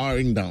that you're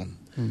powering down.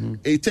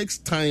 It takes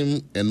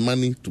time and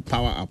money to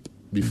power up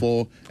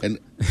before and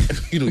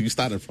you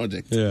start a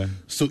project.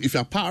 So if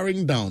you're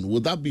powering down,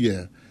 would that be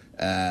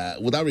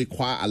would that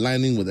require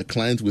aligning with the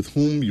client with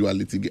whom you are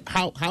litigating?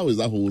 How is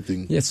that whole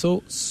thing? Yes,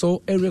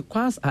 so it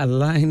requires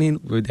aligning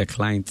with the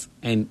client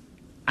and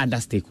other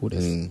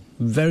stakeholders.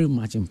 Very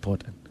much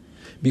important.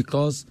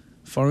 Because,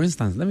 for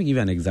instance, let me give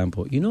you an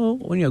example.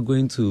 When you're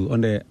going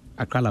on the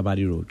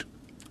Accra-Labadi Road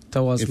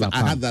towards La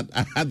Palm.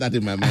 I had that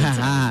in my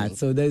mind.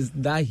 So there's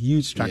that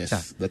huge structure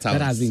that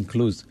has been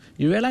closed.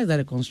 You realize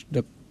that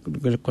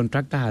the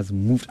contractor has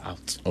moved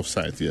out of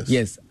site.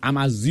 Yes, I'm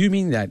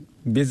assuming that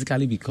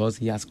basically because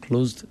he has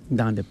closed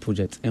down the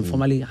project and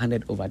formally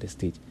handed over the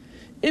stage.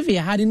 If he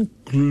hadn't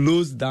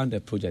closed down the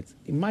project,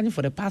 imagine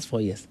for the past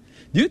 4 years,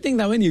 do you think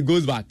that when he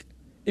goes back,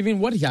 even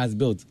what he has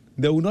built,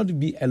 there will not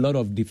be a lot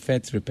of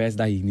defects, repairs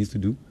that he needs to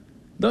do?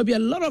 There will be a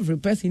lot of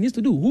repairs he needs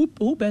to do.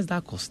 Who bears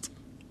that cost?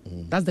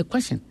 That's the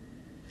question.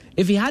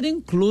 If he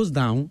hadn't closed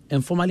down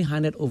and formally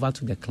handed over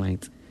to the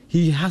client,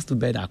 he has to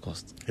bear that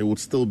cost. He would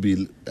still be,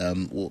 he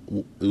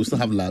would still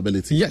have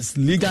liability. Yes,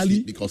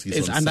 legally. Because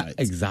he's on site.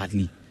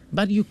 Exactly.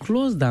 But you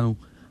close down,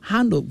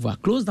 hand over.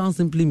 Close down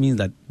simply means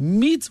that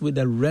meet with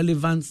the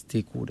relevant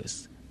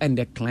stakeholders and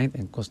the client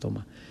and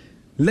customer.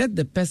 Let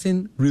the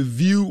person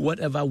review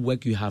whatever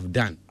work you have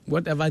done,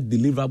 whatever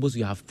deliverables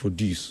you have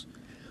produced.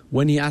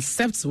 When he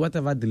accepts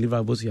whatever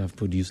deliverables you have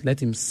produced,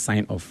 let him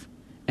sign off.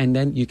 And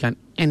then you can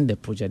end the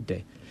project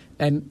there.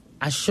 And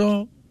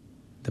assure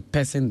the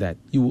person that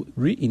you will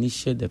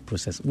reinitiate the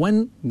process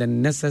when the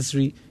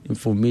necessary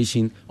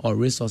information or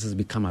resources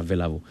become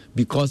available.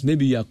 Because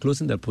maybe you are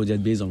closing the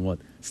project based on what?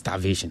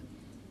 Starvation.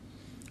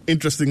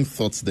 Interesting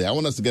thoughts there. I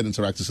want us to get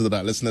interactive so that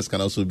our listeners can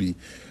also be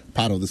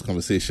part of this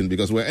conversation,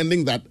 because we're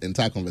ending that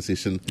entire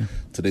conversation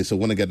today, so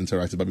we want to get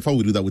interactive. But before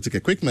we do that, we'll take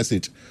a quick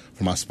message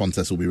from our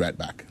sponsors. We'll be right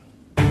back.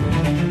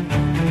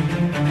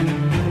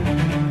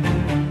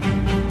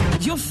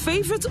 Your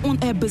favorite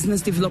on-air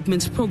business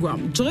development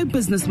program, Joy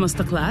Business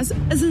Masterclass,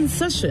 is in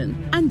session,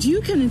 and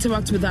you can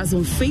interact with us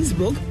on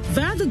Facebook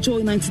via the Joy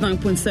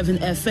 99.7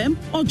 FM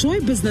or Joy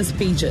Business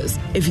pages.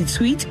 If you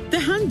tweet, the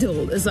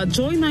handle is at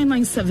Joy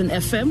 997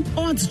 FM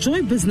or at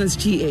Joy Business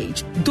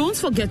GH. Don't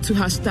forget to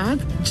hashtag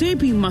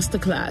JB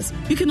Masterclass.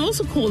 You can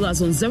also call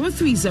us on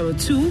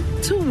 0302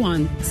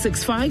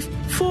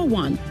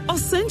 216541 or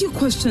send your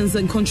questions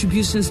and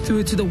contributions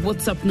through to the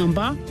WhatsApp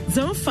number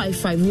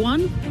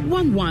 0551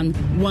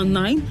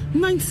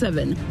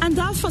 111997, and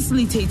our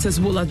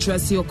facilitators will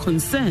address your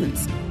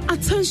concerns.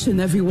 Attention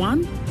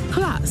everyone,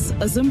 class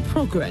is in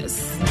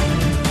progress.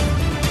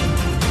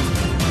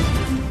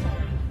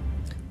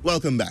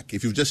 Welcome back.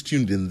 If you've just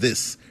tuned in,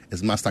 this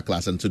is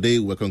Masterclass, and today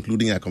we're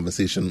concluding our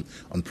conversation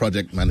on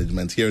project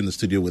management. Here in the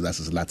studio with us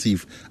is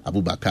Lateef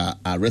Abubakar,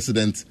 our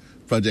resident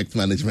project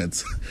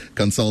management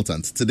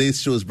consultant.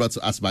 Today's show is brought to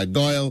us by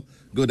Goyle,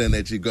 Good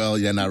Energy, Goyle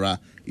Yanara.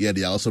 Yeah,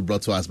 they are also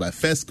brought to us by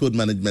First Code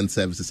Management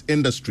Services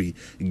Industry,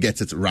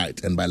 Get It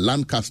Right, and by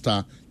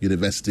Lancaster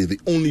University, the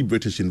only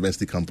British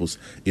university campus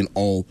in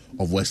all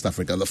of West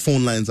Africa. The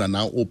phone lines are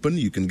now open.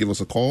 You can give us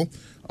a call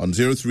on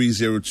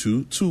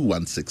 0302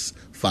 216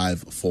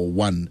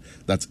 541.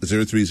 That's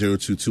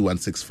 0302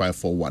 216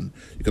 541.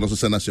 You can also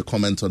send us your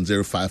comments on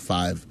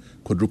 055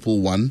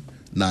 111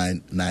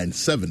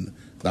 997.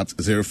 That's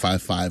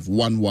 055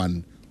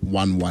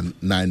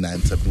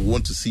 1111997. We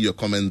want to see your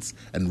comments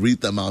and read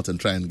them out and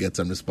try and get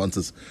some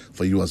responses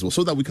for you as well,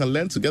 so that we can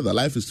learn together.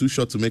 Life is too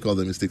short to make all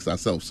the mistakes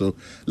ourselves. So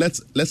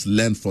let's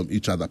learn from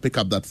each other. Pick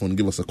up that phone,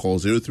 give us a call,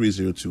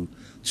 0302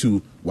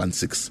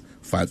 216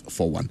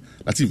 541.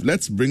 Lateef,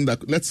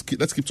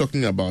 let's keep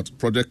talking about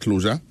project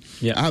closure.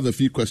 Yeah. I have a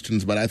few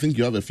questions, but I think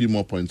you have a few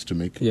more points to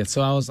make. Yeah,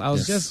 so I was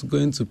just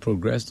going to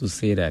progress to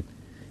say that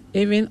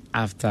even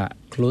after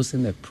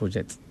closing the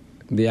project,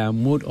 there are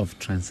mode of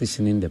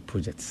transitioning the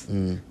projects.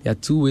 There are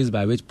two ways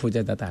by which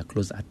projects that are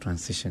closed are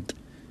transitioned.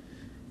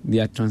 They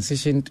are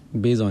transitioned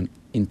based on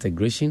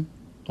integration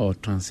or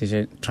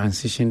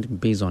transitioned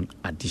based on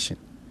addition.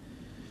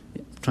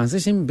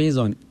 Transition based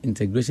on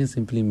integration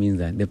simply means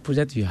that the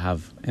project you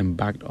have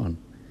embarked on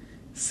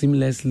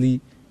seamlessly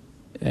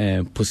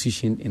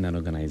positioned in an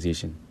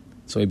organization.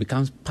 So it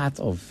becomes part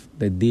of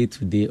the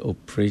day-to-day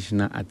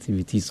operational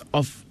activities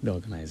of the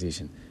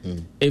organization.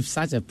 If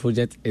such a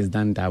project is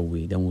done that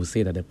way, then we'll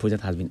say that the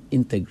project has been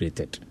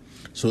integrated.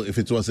 So if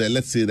it was,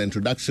 let's say, the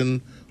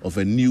introduction of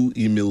a new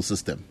email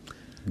system,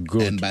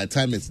 Good. and by the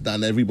time it's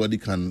done, everybody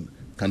can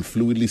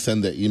fluidly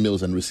send their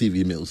emails and receive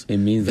emails, It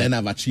means then that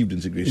I've achieved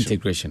integration.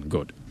 Integration,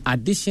 good.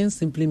 Addition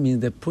simply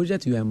means the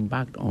project you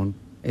embarked on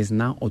is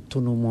now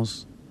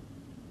autonomous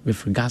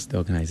with regards to the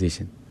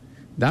organization.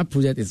 That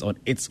project is on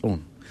its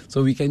own.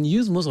 So we can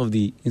use most of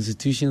the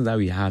institutions that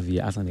we have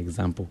here as an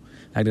example,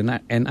 like the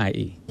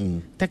NIA.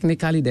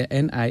 Technically, the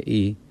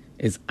NIA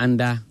is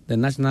under the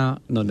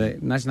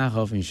National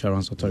Health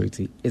Insurance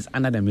Authority. Is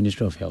under the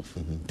Ministry of Health,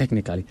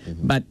 technically.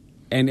 But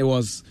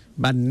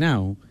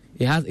now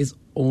it has its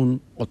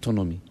own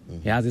autonomy.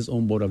 It has its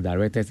own board of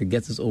directors. It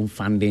gets its own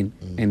funding,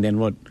 and then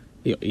what?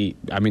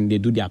 They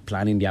do their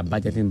planning, their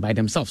budgeting by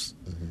themselves.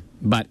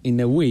 But in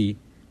a way,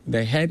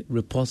 the head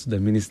reports to the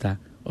Minister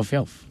of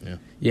Health.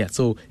 Yeah,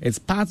 so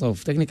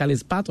technically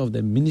it's part of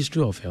the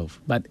Ministry of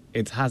Health, but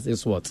it has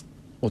its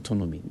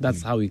autonomy.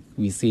 That's how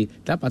we say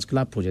that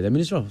particular project. The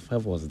Ministry of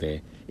Health was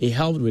there. It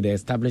helped with the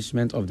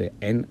establishment of the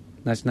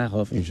National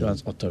Health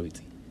Insurance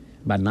Authority.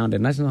 But now the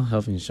National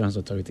Health Insurance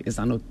Authority is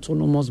an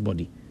autonomous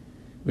body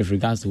with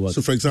regards to what.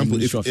 So, for example,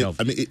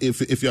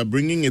 if you are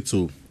bringing it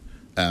to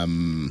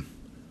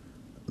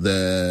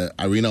the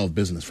arena of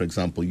business, for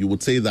example, you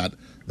would say that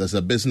there's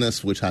a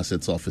business which has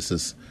its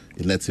offices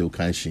in, let's say,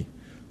 Okanshi,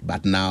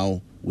 but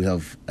now we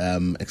have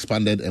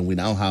expanded and we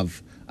now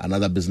have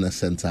another business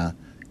center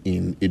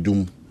in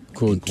Idum,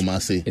 in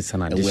Kumasi. It's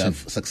an addition. And we have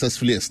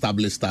successfully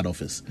established that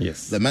office.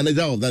 Yes. The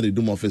manager of that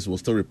Idum office will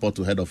still report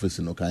to head office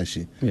in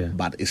Okanshi,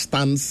 but it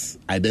stands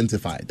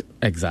identified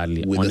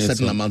exactly with a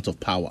certain amount of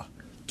power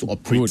to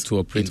operate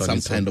in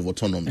some kind of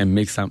autonomy and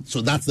make some.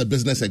 So that's the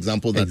business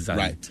example. That's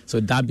right. So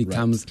that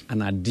becomes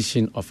an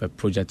addition of a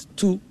project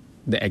to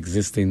the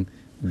existing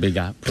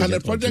bigger project. Can a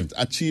project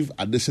achieve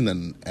addition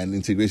and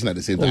integration at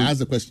the same time? I ask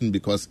the question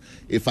because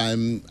if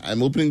I'm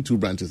opening two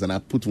branches and I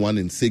put one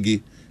in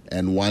Segi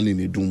and one in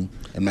Idum,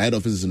 and my head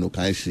office is in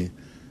Okanshi,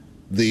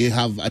 they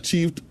have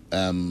achieved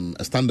a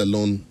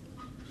standalone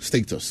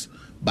status,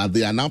 but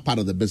they are now part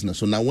of the business.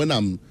 So now when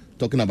I'm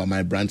talking about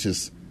my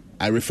branches,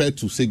 I refer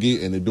to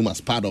Segi and Idum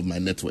as part of my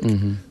network.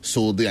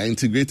 So they are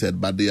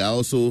integrated, but they are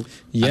also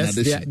an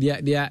addition.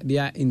 They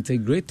are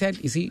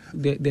integrated. You see,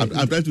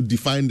 I'm trying to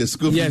define the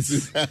scope. Yes,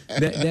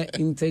 the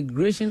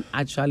integration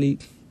actually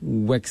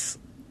works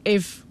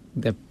if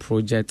the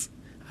project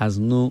has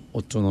no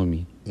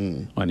autonomy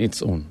on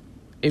its own.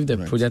 If the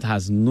project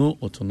has no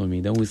autonomy,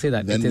 then we say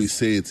that we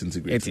say it's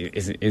integrated.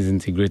 It is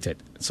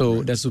integrated.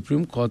 So the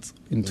Supreme Court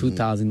in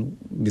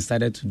 2000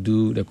 decided to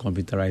do the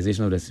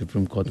computerization of the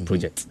Supreme Court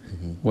project,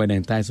 where the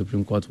entire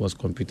Supreme Court was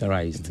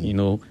computerized,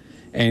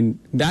 and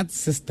that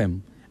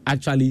system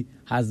actually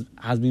has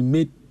been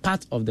made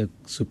part of the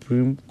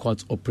Supreme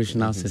Court's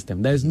operational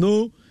system. There is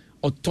no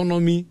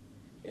autonomy.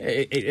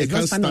 It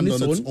can't stand on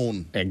its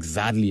own.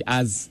 Exactly,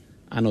 as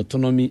an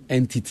autonomy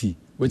entity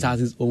which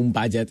has its own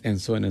budget and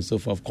so on and so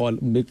forth,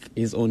 make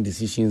its own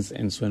decisions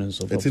and so on and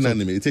so forth. It's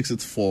inanimate. It takes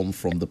its form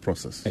from the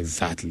process.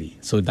 Exactly.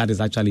 So that is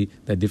actually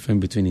the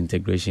difference between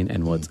integration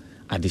and what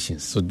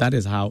additions. So that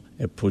is how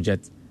a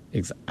project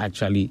is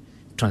actually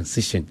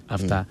transitioned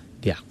after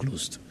they are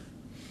closed.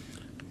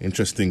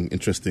 Interesting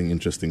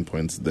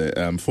points there.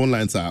 Phone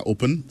lines are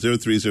open,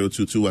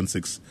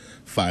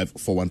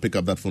 0302216541. Pick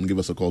up that phone, give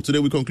us a call. Today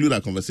we conclude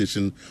our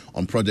conversation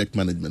on project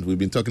management. We've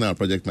been talking about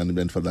project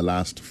management for the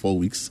last 4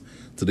 weeks.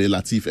 Today,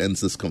 Lateef ends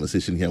this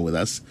conversation here with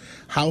us.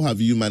 How have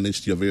you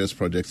managed your various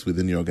projects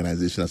within your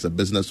organization as a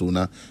business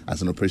owner,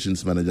 as an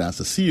operations manager, as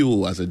a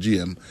CEO, as a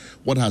GM?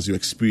 What has your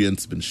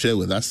experience been? Share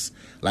with us.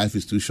 Life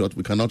is too short.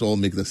 We cannot all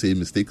make the same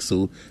mistakes.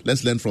 So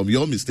let's learn from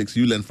your mistakes.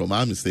 You learn from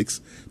our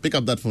mistakes. Pick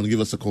up that phone, give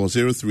us a call,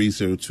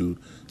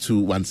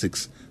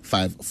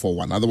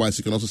 0302216541. Otherwise,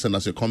 you can also send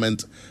us your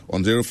comment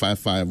on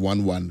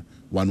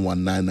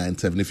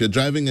 05511119997. If you're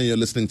driving and you're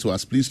listening to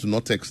us, please do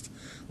not text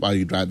while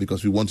you drive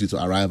because we want you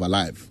to arrive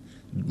alive.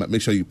 But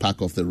make sure you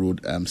park off the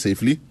road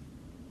safely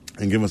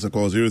and give us a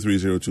call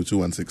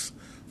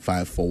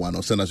 0302216541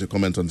 or send us your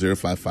comment on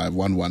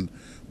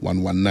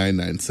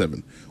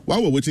 05511119997.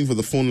 While we're waiting for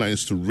the phone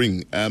lines to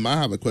ring, I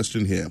have a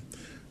question here.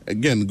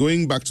 Again,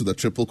 going back to the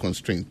triple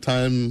constraint,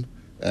 time,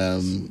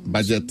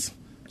 budget,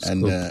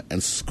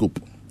 and scope.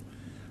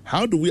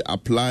 How do we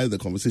apply the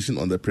conversation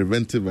on the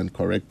preventive and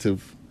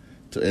corrective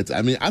to it?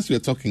 I mean, as we were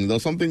talking, there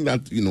was something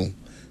that,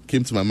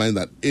 came to my mind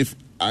that if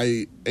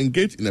I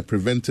engage in a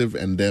preventive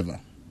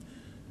endeavor,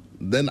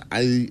 then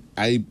I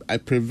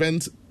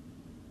prevent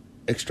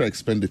extra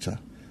expenditure,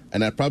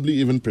 and I probably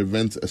even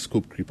prevent a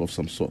scope creep of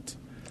some sort.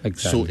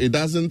 Exactly.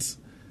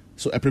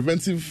 So a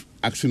preventive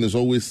action is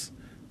always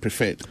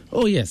preferred.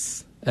 Oh,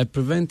 yes. A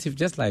preventive,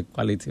 just like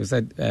quality. We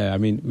said,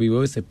 we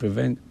always say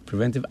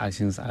preventive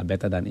actions are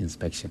better than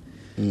inspection.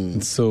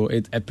 So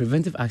a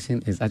preventive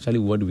action is actually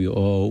what we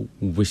all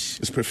wish.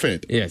 It's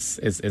preferred. Yes,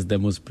 it's the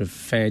most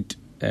preferred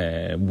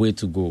way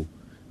to go.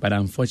 But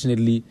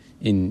unfortunately,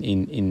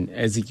 in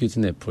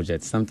executing a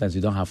project, sometimes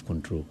you don't have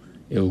control.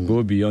 It will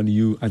go beyond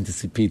you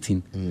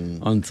anticipating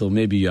until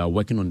maybe you are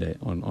working on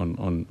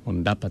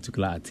that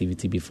particular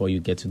activity before you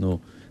get to know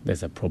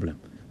there's a problem.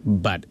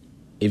 But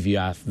if you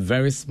are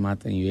very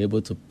smart and you're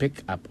able to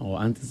pick up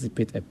or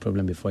anticipate a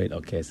problem before it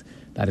occurs,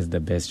 that is the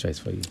best choice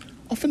for you.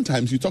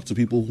 Oftentimes, you talk to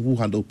people who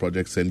handle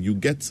projects and you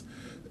get,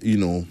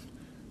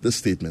 this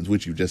statement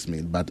which you just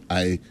made, but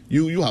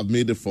you have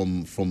made it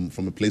from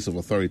a place of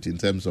authority in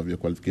terms of your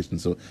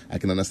qualifications, so I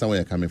can understand where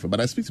you're coming from.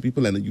 But I speak to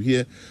people and you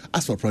hear,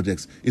 as for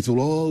projects, it will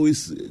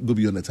always go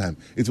beyond the time.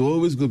 It will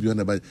always go beyond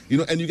the budget.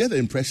 And you get the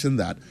impression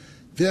that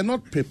they are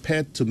not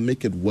prepared to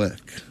make it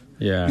work.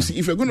 Yeah. You see,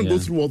 if you're going to go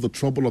through all the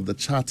trouble of the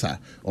charter,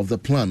 of the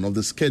plan, of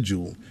the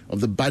schedule, of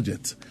the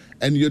budget,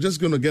 and you're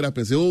just going to get up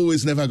and say,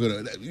 it's never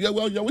going to...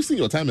 You're wasting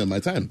your time and my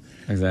time.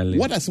 Exactly.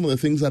 What are some of the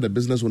things that a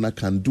business owner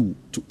can do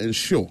to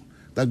ensure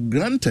that,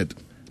 granted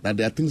that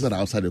there are things that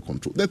are outside your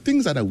control, the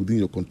things that are within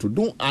your control,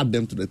 don't add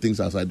them to the things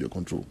outside your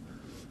control?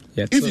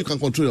 Yeah, if you can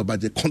control your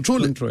budget,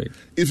 control it.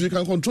 If you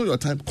can control your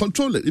time,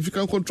 control it. If you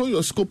can control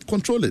your scope,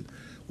 control it.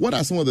 What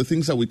are some of the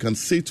things that we can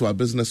say to our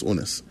business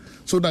owners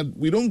so that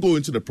we don't go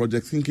into the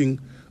project thinking,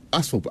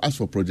 as for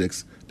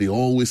projects, they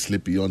always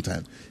slip beyond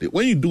time?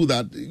 When you do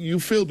that, you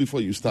fail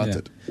before you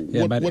started.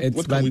 Yeah, but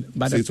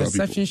the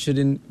perception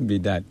shouldn't be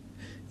that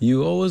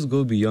you always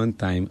go beyond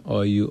time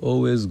or you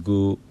always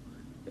go,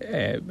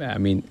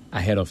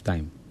 ahead of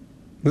time.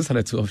 Those are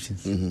the two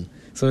options.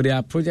 So there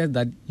are projects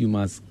that you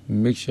must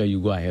make sure you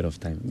go ahead of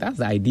time. That's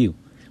the ideal.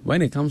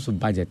 When it comes to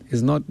budget,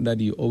 it's not that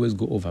you always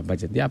go over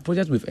budget. There are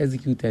projects we've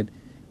executed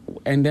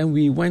and then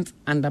we went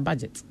under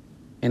budget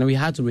and we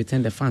had to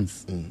return the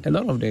funds.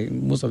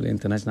 Most of the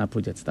international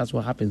projects, that's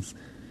what happens.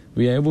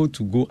 We are able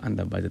to go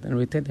under budget and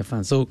return the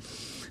funds. So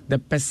the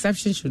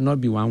perception should not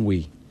be one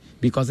way,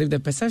 because if the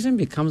perception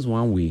becomes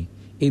one way,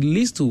 it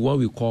leads to what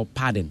we call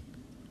padding.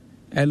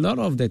 A lot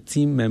of the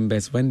team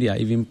members, when they are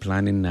even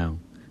planning now,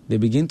 they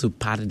begin to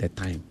pad the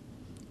time.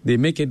 They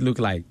make it look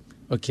like,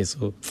 okay,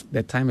 so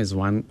the time is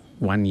one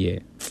year.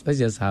 Let's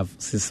just have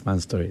 6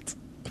 months to it.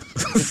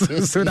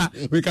 so that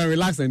we can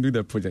relax and do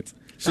the project.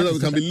 So that we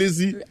can be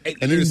lazy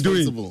and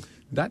irresponsible.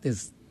 That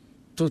is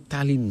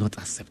totally not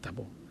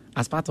acceptable.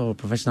 As part of a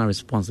professional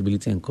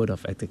responsibility and code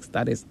of ethics,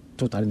 that is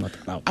totally not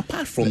allowed.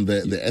 Apart from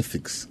the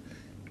ethics,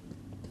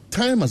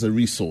 time as a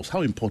resource,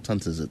 how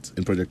important is it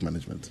in project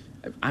management?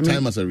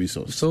 Time as a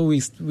resource. So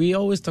we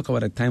always talk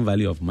about the time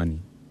value of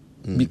money,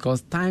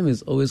 because time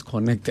is always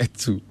connected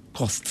to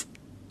cost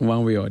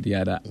one way or the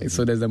other.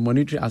 So there's a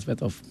monetary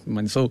aspect of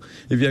money. So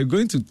if you're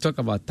going to talk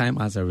about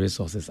time as a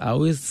resource, I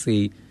always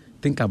say,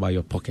 think about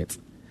your pocket.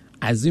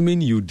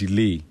 Assuming you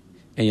delay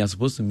and you're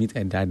supposed to meet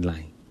a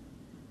deadline,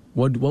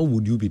 what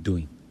would you be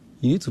doing?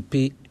 You need to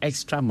pay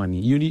extra money.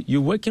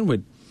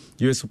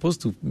 You're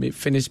supposed to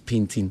finish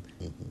painting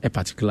a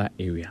particular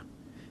area.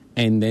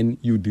 and then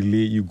you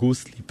delay, you go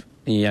sleep,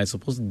 and you are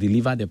supposed to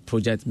deliver the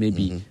project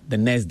maybe the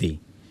next day.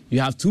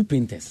 You have 2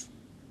 painters.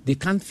 They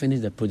can't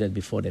finish the project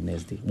before the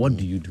next day. What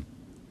do?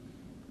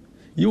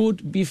 You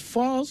would be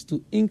forced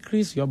to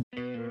increase your...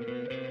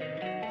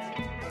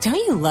 Don't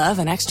you love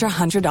an extra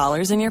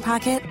 $100 in your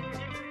pocket?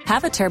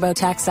 Have a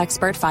TurboTax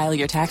expert file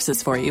your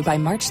taxes for you by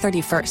March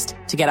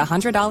 31st to get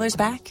 $100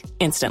 back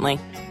instantly.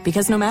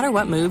 Because no matter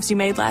what moves you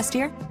made last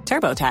year,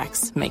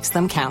 TurboTax makes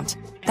them count.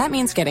 That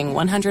means getting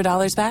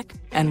 $100 back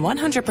and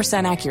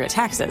 100% accurate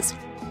taxes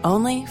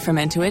only from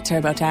Intuit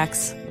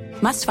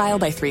TurboTax. Must file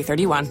by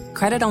 3/31.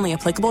 Credit only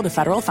applicable to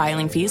federal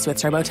filing fees with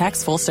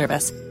TurboTax full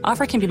service.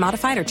 Offer can be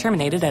modified or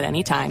terminated at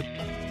any time.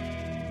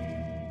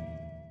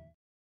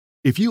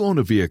 If you own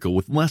a vehicle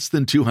with less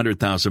than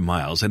 200,000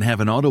 miles and have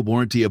an auto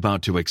warranty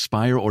about to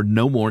expire or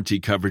no warranty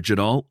coverage at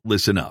all,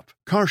 listen up.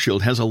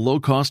 CarShield has a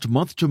low-cost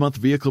month-to-month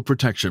vehicle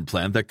protection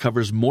plan that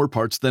covers more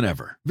parts than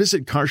ever.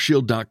 Visit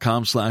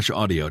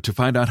carshield.com/audio to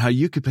find out how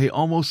you could pay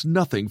almost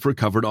nothing for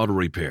covered auto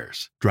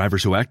repairs.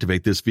 Drivers who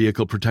activate this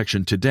vehicle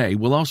protection today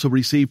will also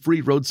receive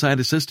free roadside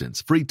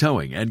assistance, free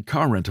towing, and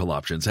car rental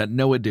options at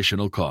no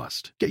additional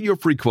cost. Get your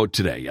free quote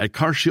today at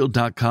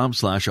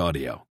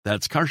carshield.com/audio.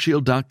 That's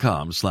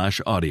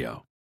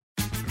carshield.com/audio.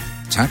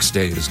 Tax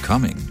day is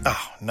coming.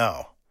 Oh,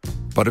 no.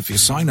 But if you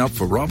sign up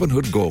for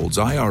Robinhood Gold's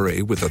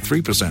IRA with a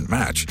 3%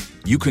 match,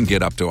 you can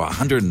get up to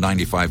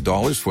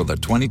 $195 for the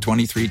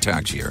 2023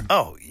 tax year.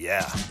 Oh,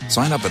 yeah.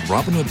 Sign up at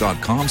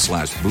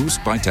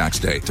Robinhood.com/boost by tax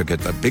day to get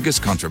the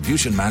biggest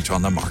contribution match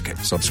on the market.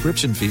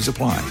 Subscription fees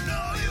apply.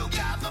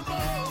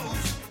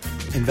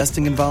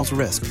 Investing involves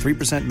risk.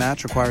 3%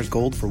 match requires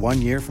gold for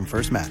 1 year from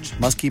first match.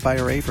 Must keep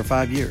IRA for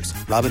 5 years.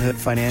 Robinhood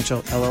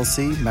Financial,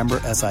 LLC, member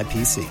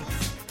SIPC.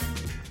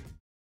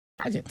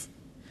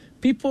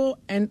 People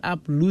end up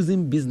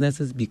losing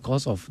businesses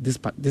because of this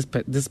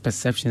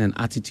perception and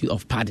attitude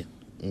of padding,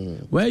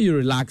 where you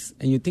relax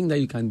and you think that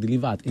you can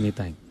deliver at any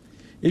time.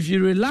 If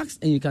you relax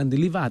and you can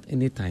deliver at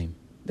any time,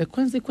 the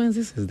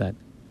consequences is that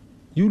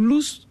you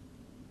lose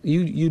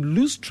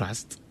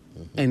trust,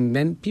 and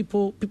then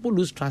people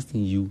lose trust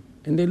in you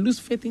and they lose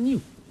faith in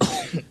you.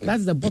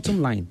 That's the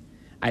bottom line.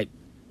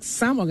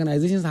 Some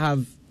organizations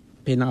have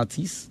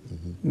penalties.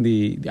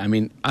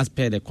 As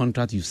per the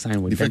contract you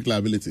sign with Defect them.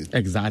 liability.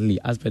 Exactly,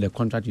 as per the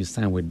contract you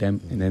sign with them,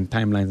 and then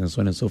timelines and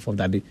so on and so forth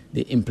that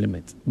they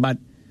implement. But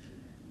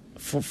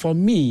for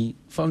me,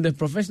 from the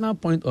professional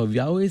point of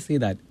view, I always say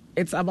that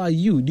it's about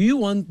you. Do you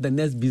want the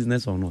next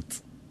business or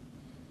not?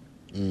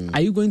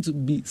 Are you going to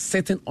be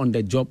certain on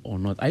the job or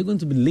not? Are you going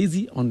to be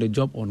lazy on the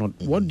job or not?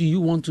 What do you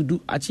want to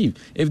achieve?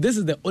 If this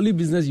is the only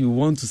business you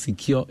want to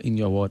secure in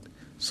your world,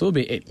 so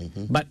be it.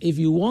 But if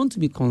you want to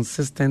be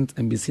consistent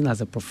and be seen as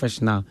a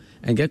professional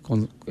and get,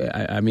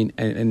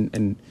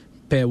 and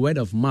per word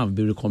of mouth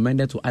be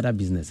recommended to other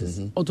businesses,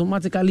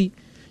 automatically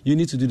you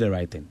need to do the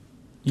right thing.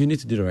 You need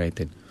to do the right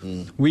thing.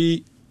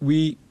 We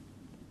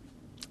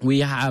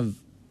have.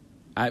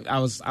 I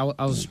was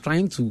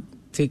trying to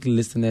take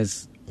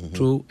listeners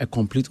through a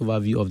complete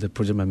overview of the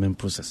project management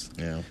process,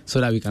 so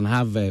that we can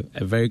have a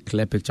very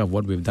clear picture of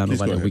what we've done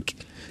over the week.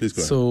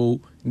 So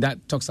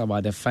that talks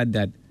about the fact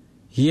that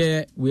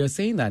here we are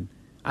saying that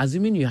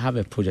assuming you have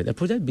a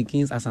project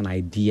begins as an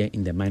idea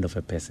in the mind of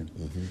a person.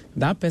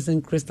 That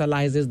person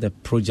crystallizes the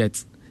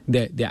project,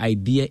 the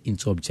idea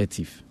into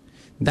objective.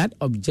 That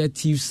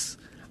objectives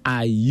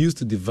are used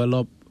to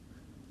develop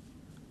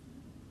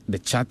the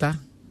charter,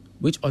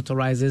 which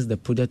authorizes the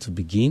project to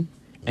begin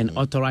and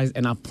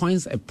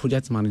appoints a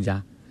project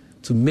manager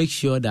to make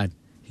sure that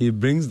he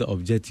brings the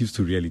objectives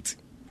to reality.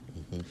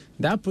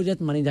 That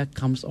project manager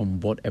comes on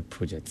board a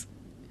project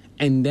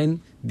and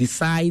then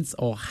decides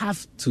or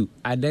have to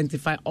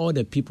identify all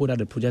the people that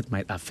the project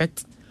might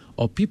affect,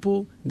 or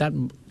people that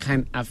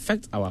can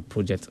affect our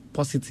project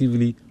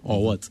positively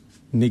or what?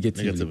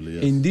 Negatively.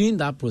 Yes. In doing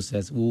that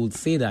process, we would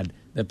say that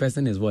the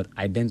person is what?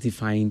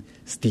 Identifying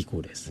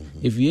stakeholders.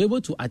 If you're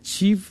able to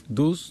achieve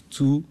those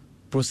two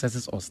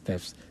processes or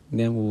steps,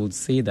 then we would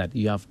say that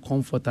you are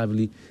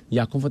comfortably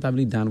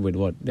done with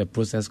what? The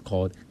process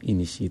called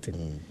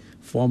initiating.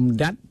 From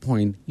that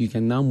point, you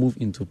can now move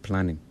into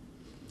planning.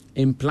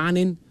 In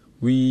planning,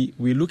 we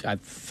look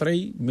at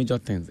three major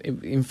things.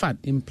 In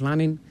fact, in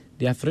planning,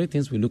 there are three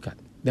things we look at.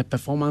 The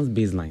performance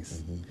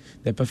baselines.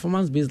 The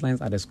performance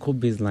baselines are the scope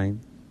baseline,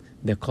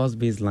 the cost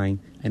baseline,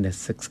 and the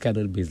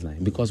schedule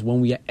baseline. Because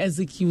when we are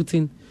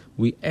executing,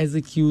 we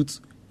execute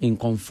in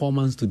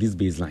conformance to these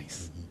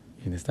baselines.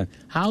 You understand?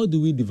 How do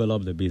we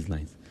develop the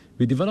baselines?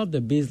 We develop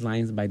the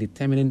baselines by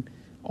determining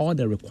all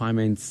the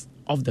requirements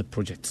of the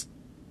project,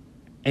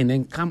 and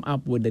then come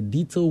up with the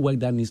detailed work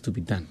that needs to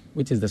be done,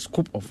 which is the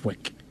scope of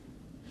work.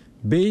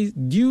 The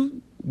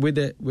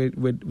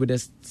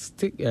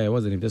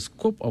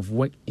scope of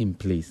work in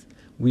place,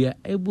 we are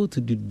able to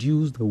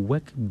deduce the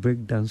work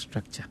breakdown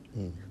structure.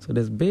 So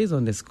that's based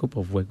on the scope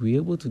of work, we're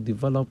able to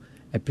develop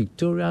a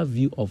pictorial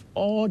view of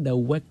all the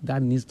work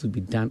that needs to be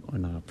done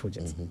on our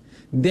project.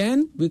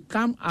 Then we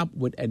come up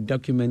with a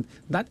document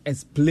that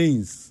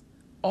explains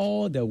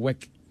all the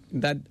work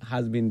that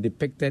has been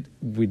depicted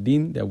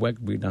within the work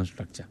breakdown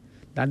structure.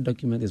 That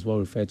document is what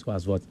we refer to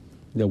as what?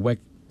 The work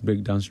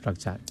breakdown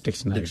structure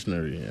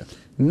dictionary. Yeah.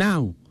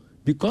 Now,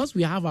 because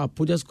we have our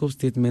project scope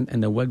statement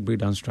and the work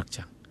breakdown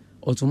structure,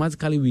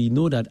 automatically we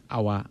know that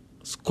our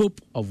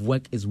scope of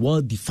work is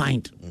well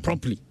defined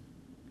properly.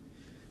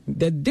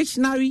 The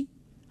dictionary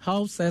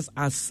helps us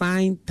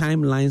assign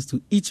timelines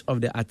to each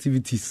of the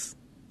activities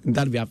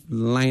that we have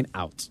lined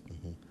out.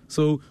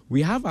 So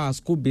we have our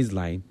scope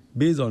baseline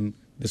based on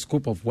the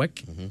scope of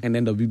work and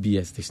then the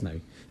WBS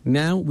dictionary.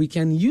 Now we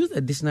can use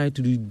a dictionary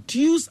to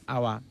reduce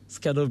our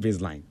schedule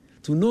baseline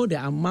to know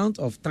the amount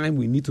of time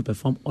we need to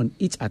perform on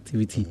each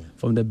activity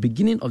from the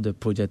beginning of the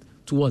project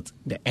towards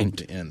the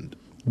end.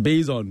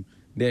 Based on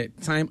the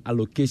time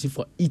allocation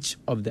for each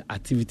of the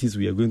activities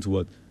we are going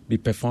to be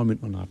performing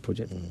on our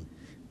project.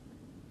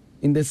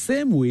 In the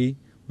same way,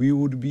 we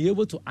would be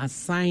able to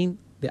assign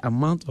the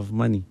amount of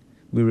money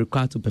we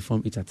require to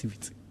perform each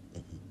activity.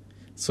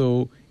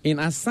 So in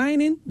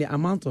assigning the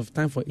amount of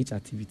time for each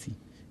activity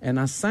and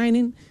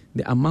assigning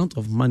the amount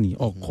of money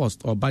or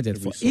cost or budget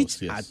for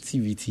each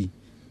activity,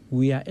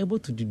 we are able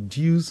to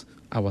deduce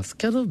our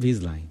schedule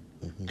baseline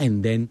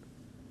and then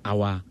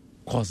our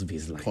cost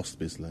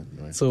baseline.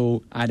 Right.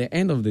 So at the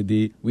end of the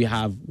day, we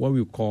have what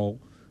we call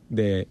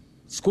the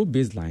scope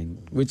baseline,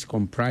 which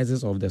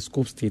comprises of the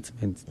scope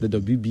statement, the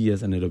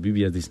WBS and the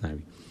WBS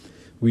dictionary.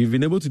 We've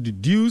been able to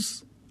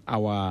deduce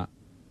our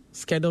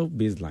schedule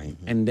baseline,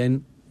 and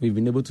then we've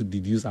been able to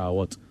deduce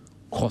our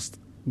cost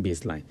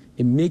baseline.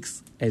 It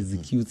makes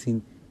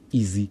executing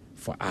easy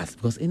for us,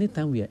 because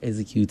anytime we are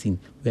executing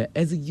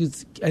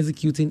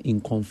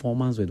in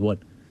conformance with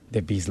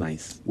the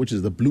baselines, which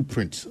is the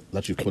blueprint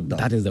that you put down.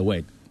 That is the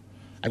word.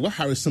 I got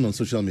Harrison on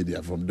social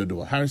media from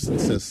Dodo. Harrison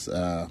says,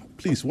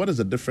 please, what is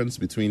the difference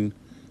between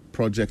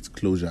project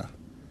closure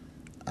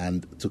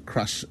and to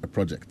crash a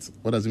project?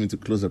 What does it mean to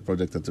close a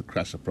project and to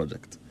crash a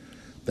project?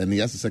 Then he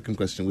has a second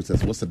question, which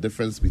says, what's the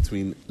difference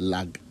between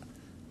lag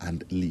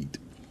and lead?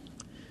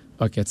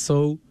 Okay,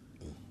 so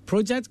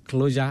project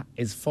closure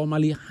is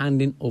formally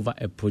handing over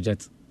a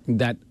project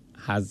that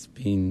has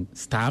been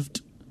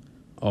staffed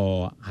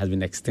or has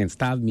been extended.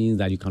 Staffed means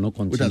that you cannot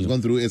continue. Which has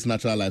gone through its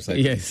natural life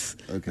cycle. Yes.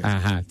 Okay.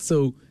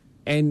 So,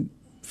 and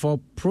for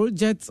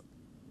projects,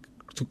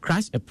 to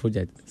crash a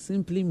project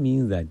simply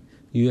means that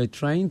you are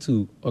trying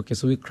to,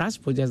 so we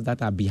crash projects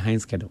that are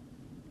behind schedule.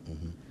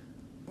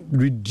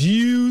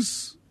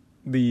 Reduce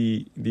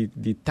the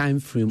time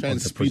frame trying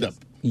of the speed project.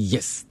 Up.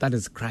 Yes, that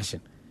is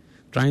crashing.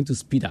 Trying to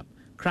speed up.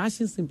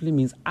 Crashing simply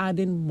means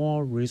adding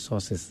more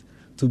resources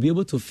to be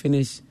able to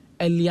finish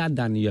earlier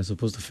than you are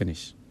supposed to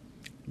finish.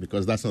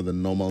 Because that's not the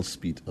normal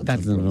speed.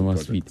 That's the normal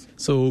speed.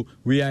 So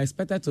we are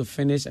expected to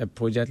finish a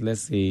project,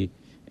 let's say,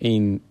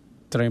 in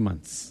 3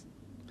 months.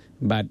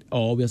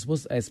 Or we are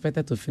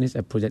expected to finish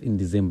a project in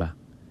December.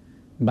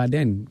 But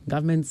then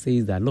government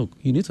says that, look,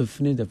 you need to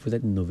finish the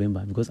project in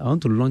November because I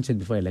want to launch it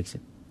before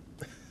election.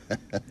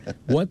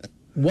 What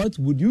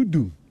would you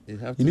do?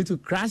 You need to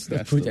crash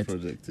the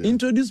project.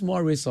 Introduce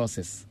more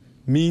resources.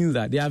 Means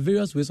that there are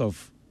various ways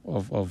of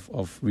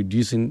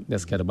reducing the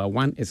schedule, but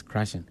one is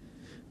crashing.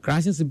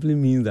 Crashing simply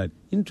means that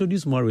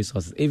introduce more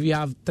resources. If you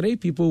have 3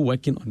 people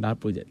working on that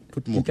project,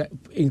 put more. You can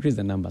increase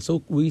the number.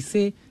 So we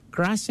say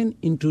crashing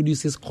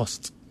introduces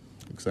cost.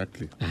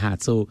 Exactly.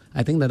 So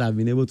I think that I've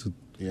been able to.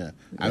 Yeah.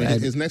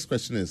 His next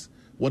question is,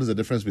 what is the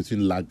difference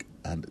between lag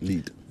and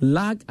lead?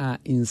 Lag are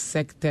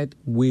inserted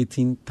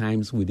waiting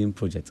times within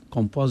projects,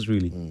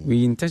 compulsorily.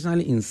 We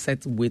intentionally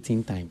insert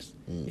waiting times.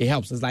 It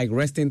helps. It's like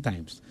resting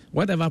times.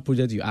 Whatever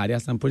project you are, there are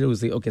some projects will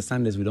say, okay,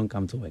 Sundays we don't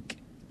come to work.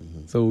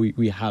 So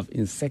we have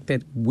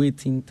inserted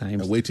waiting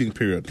times. A waiting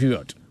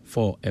period.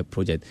 For a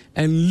project.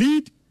 And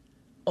lead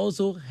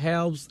also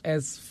helps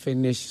us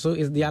finish. So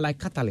they are like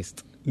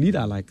catalysts. Lead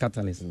are like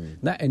catalysts.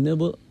 That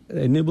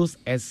enables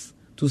us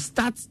to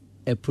start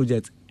a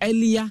project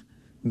earlier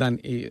than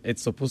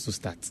it's supposed to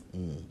start,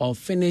 or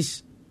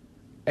finish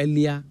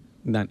earlier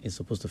than it's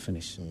supposed to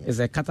finish. It's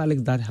a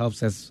catalyst that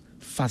helps us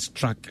fast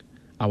track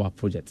our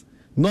project.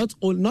 Not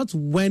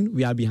when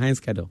we are behind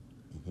schedule.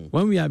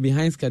 When we are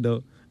behind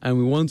schedule and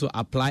we want to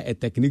apply a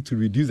technique to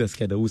reduce the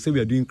schedule, we say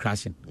we are doing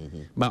crashing.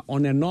 But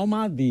on a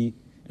normal day,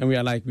 and we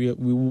are like,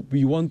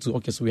 we want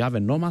to, so we have a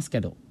normal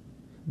schedule,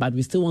 but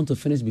we still want to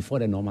finish before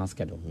the normal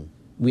schedule.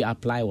 We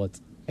apply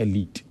a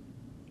lead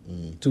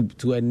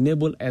to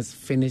enable us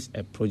finish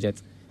a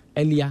project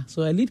earlier.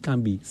 So a lead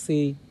can be,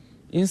 say,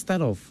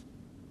 instead of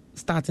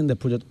starting the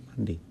project on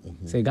Monday,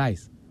 say,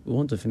 guys, we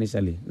want to finish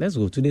early. Let's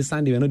go. Today's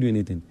Sunday, we're not doing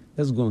anything.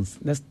 Let's go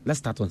let's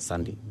start on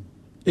Sunday.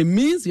 It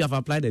means you have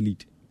applied a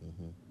lead.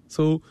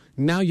 So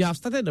now you have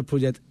started the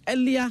project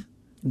earlier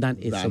than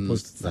it's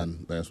supposed to start.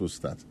 Than it's supposed to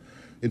start.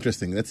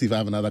 Interesting. Let's see if I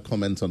have another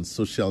comment on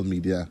social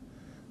media.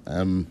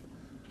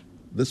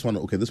 This one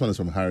is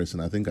from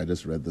Harrison. I think I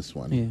just read this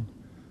one. Yeah.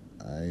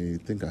 I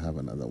think I have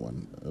another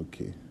one.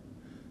 Okay.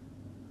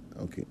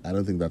 I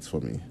don't think that's for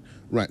me.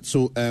 Right.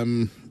 So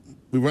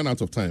we run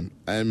out of time.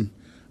 I'm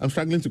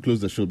struggling to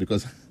close the show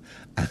because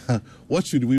what should we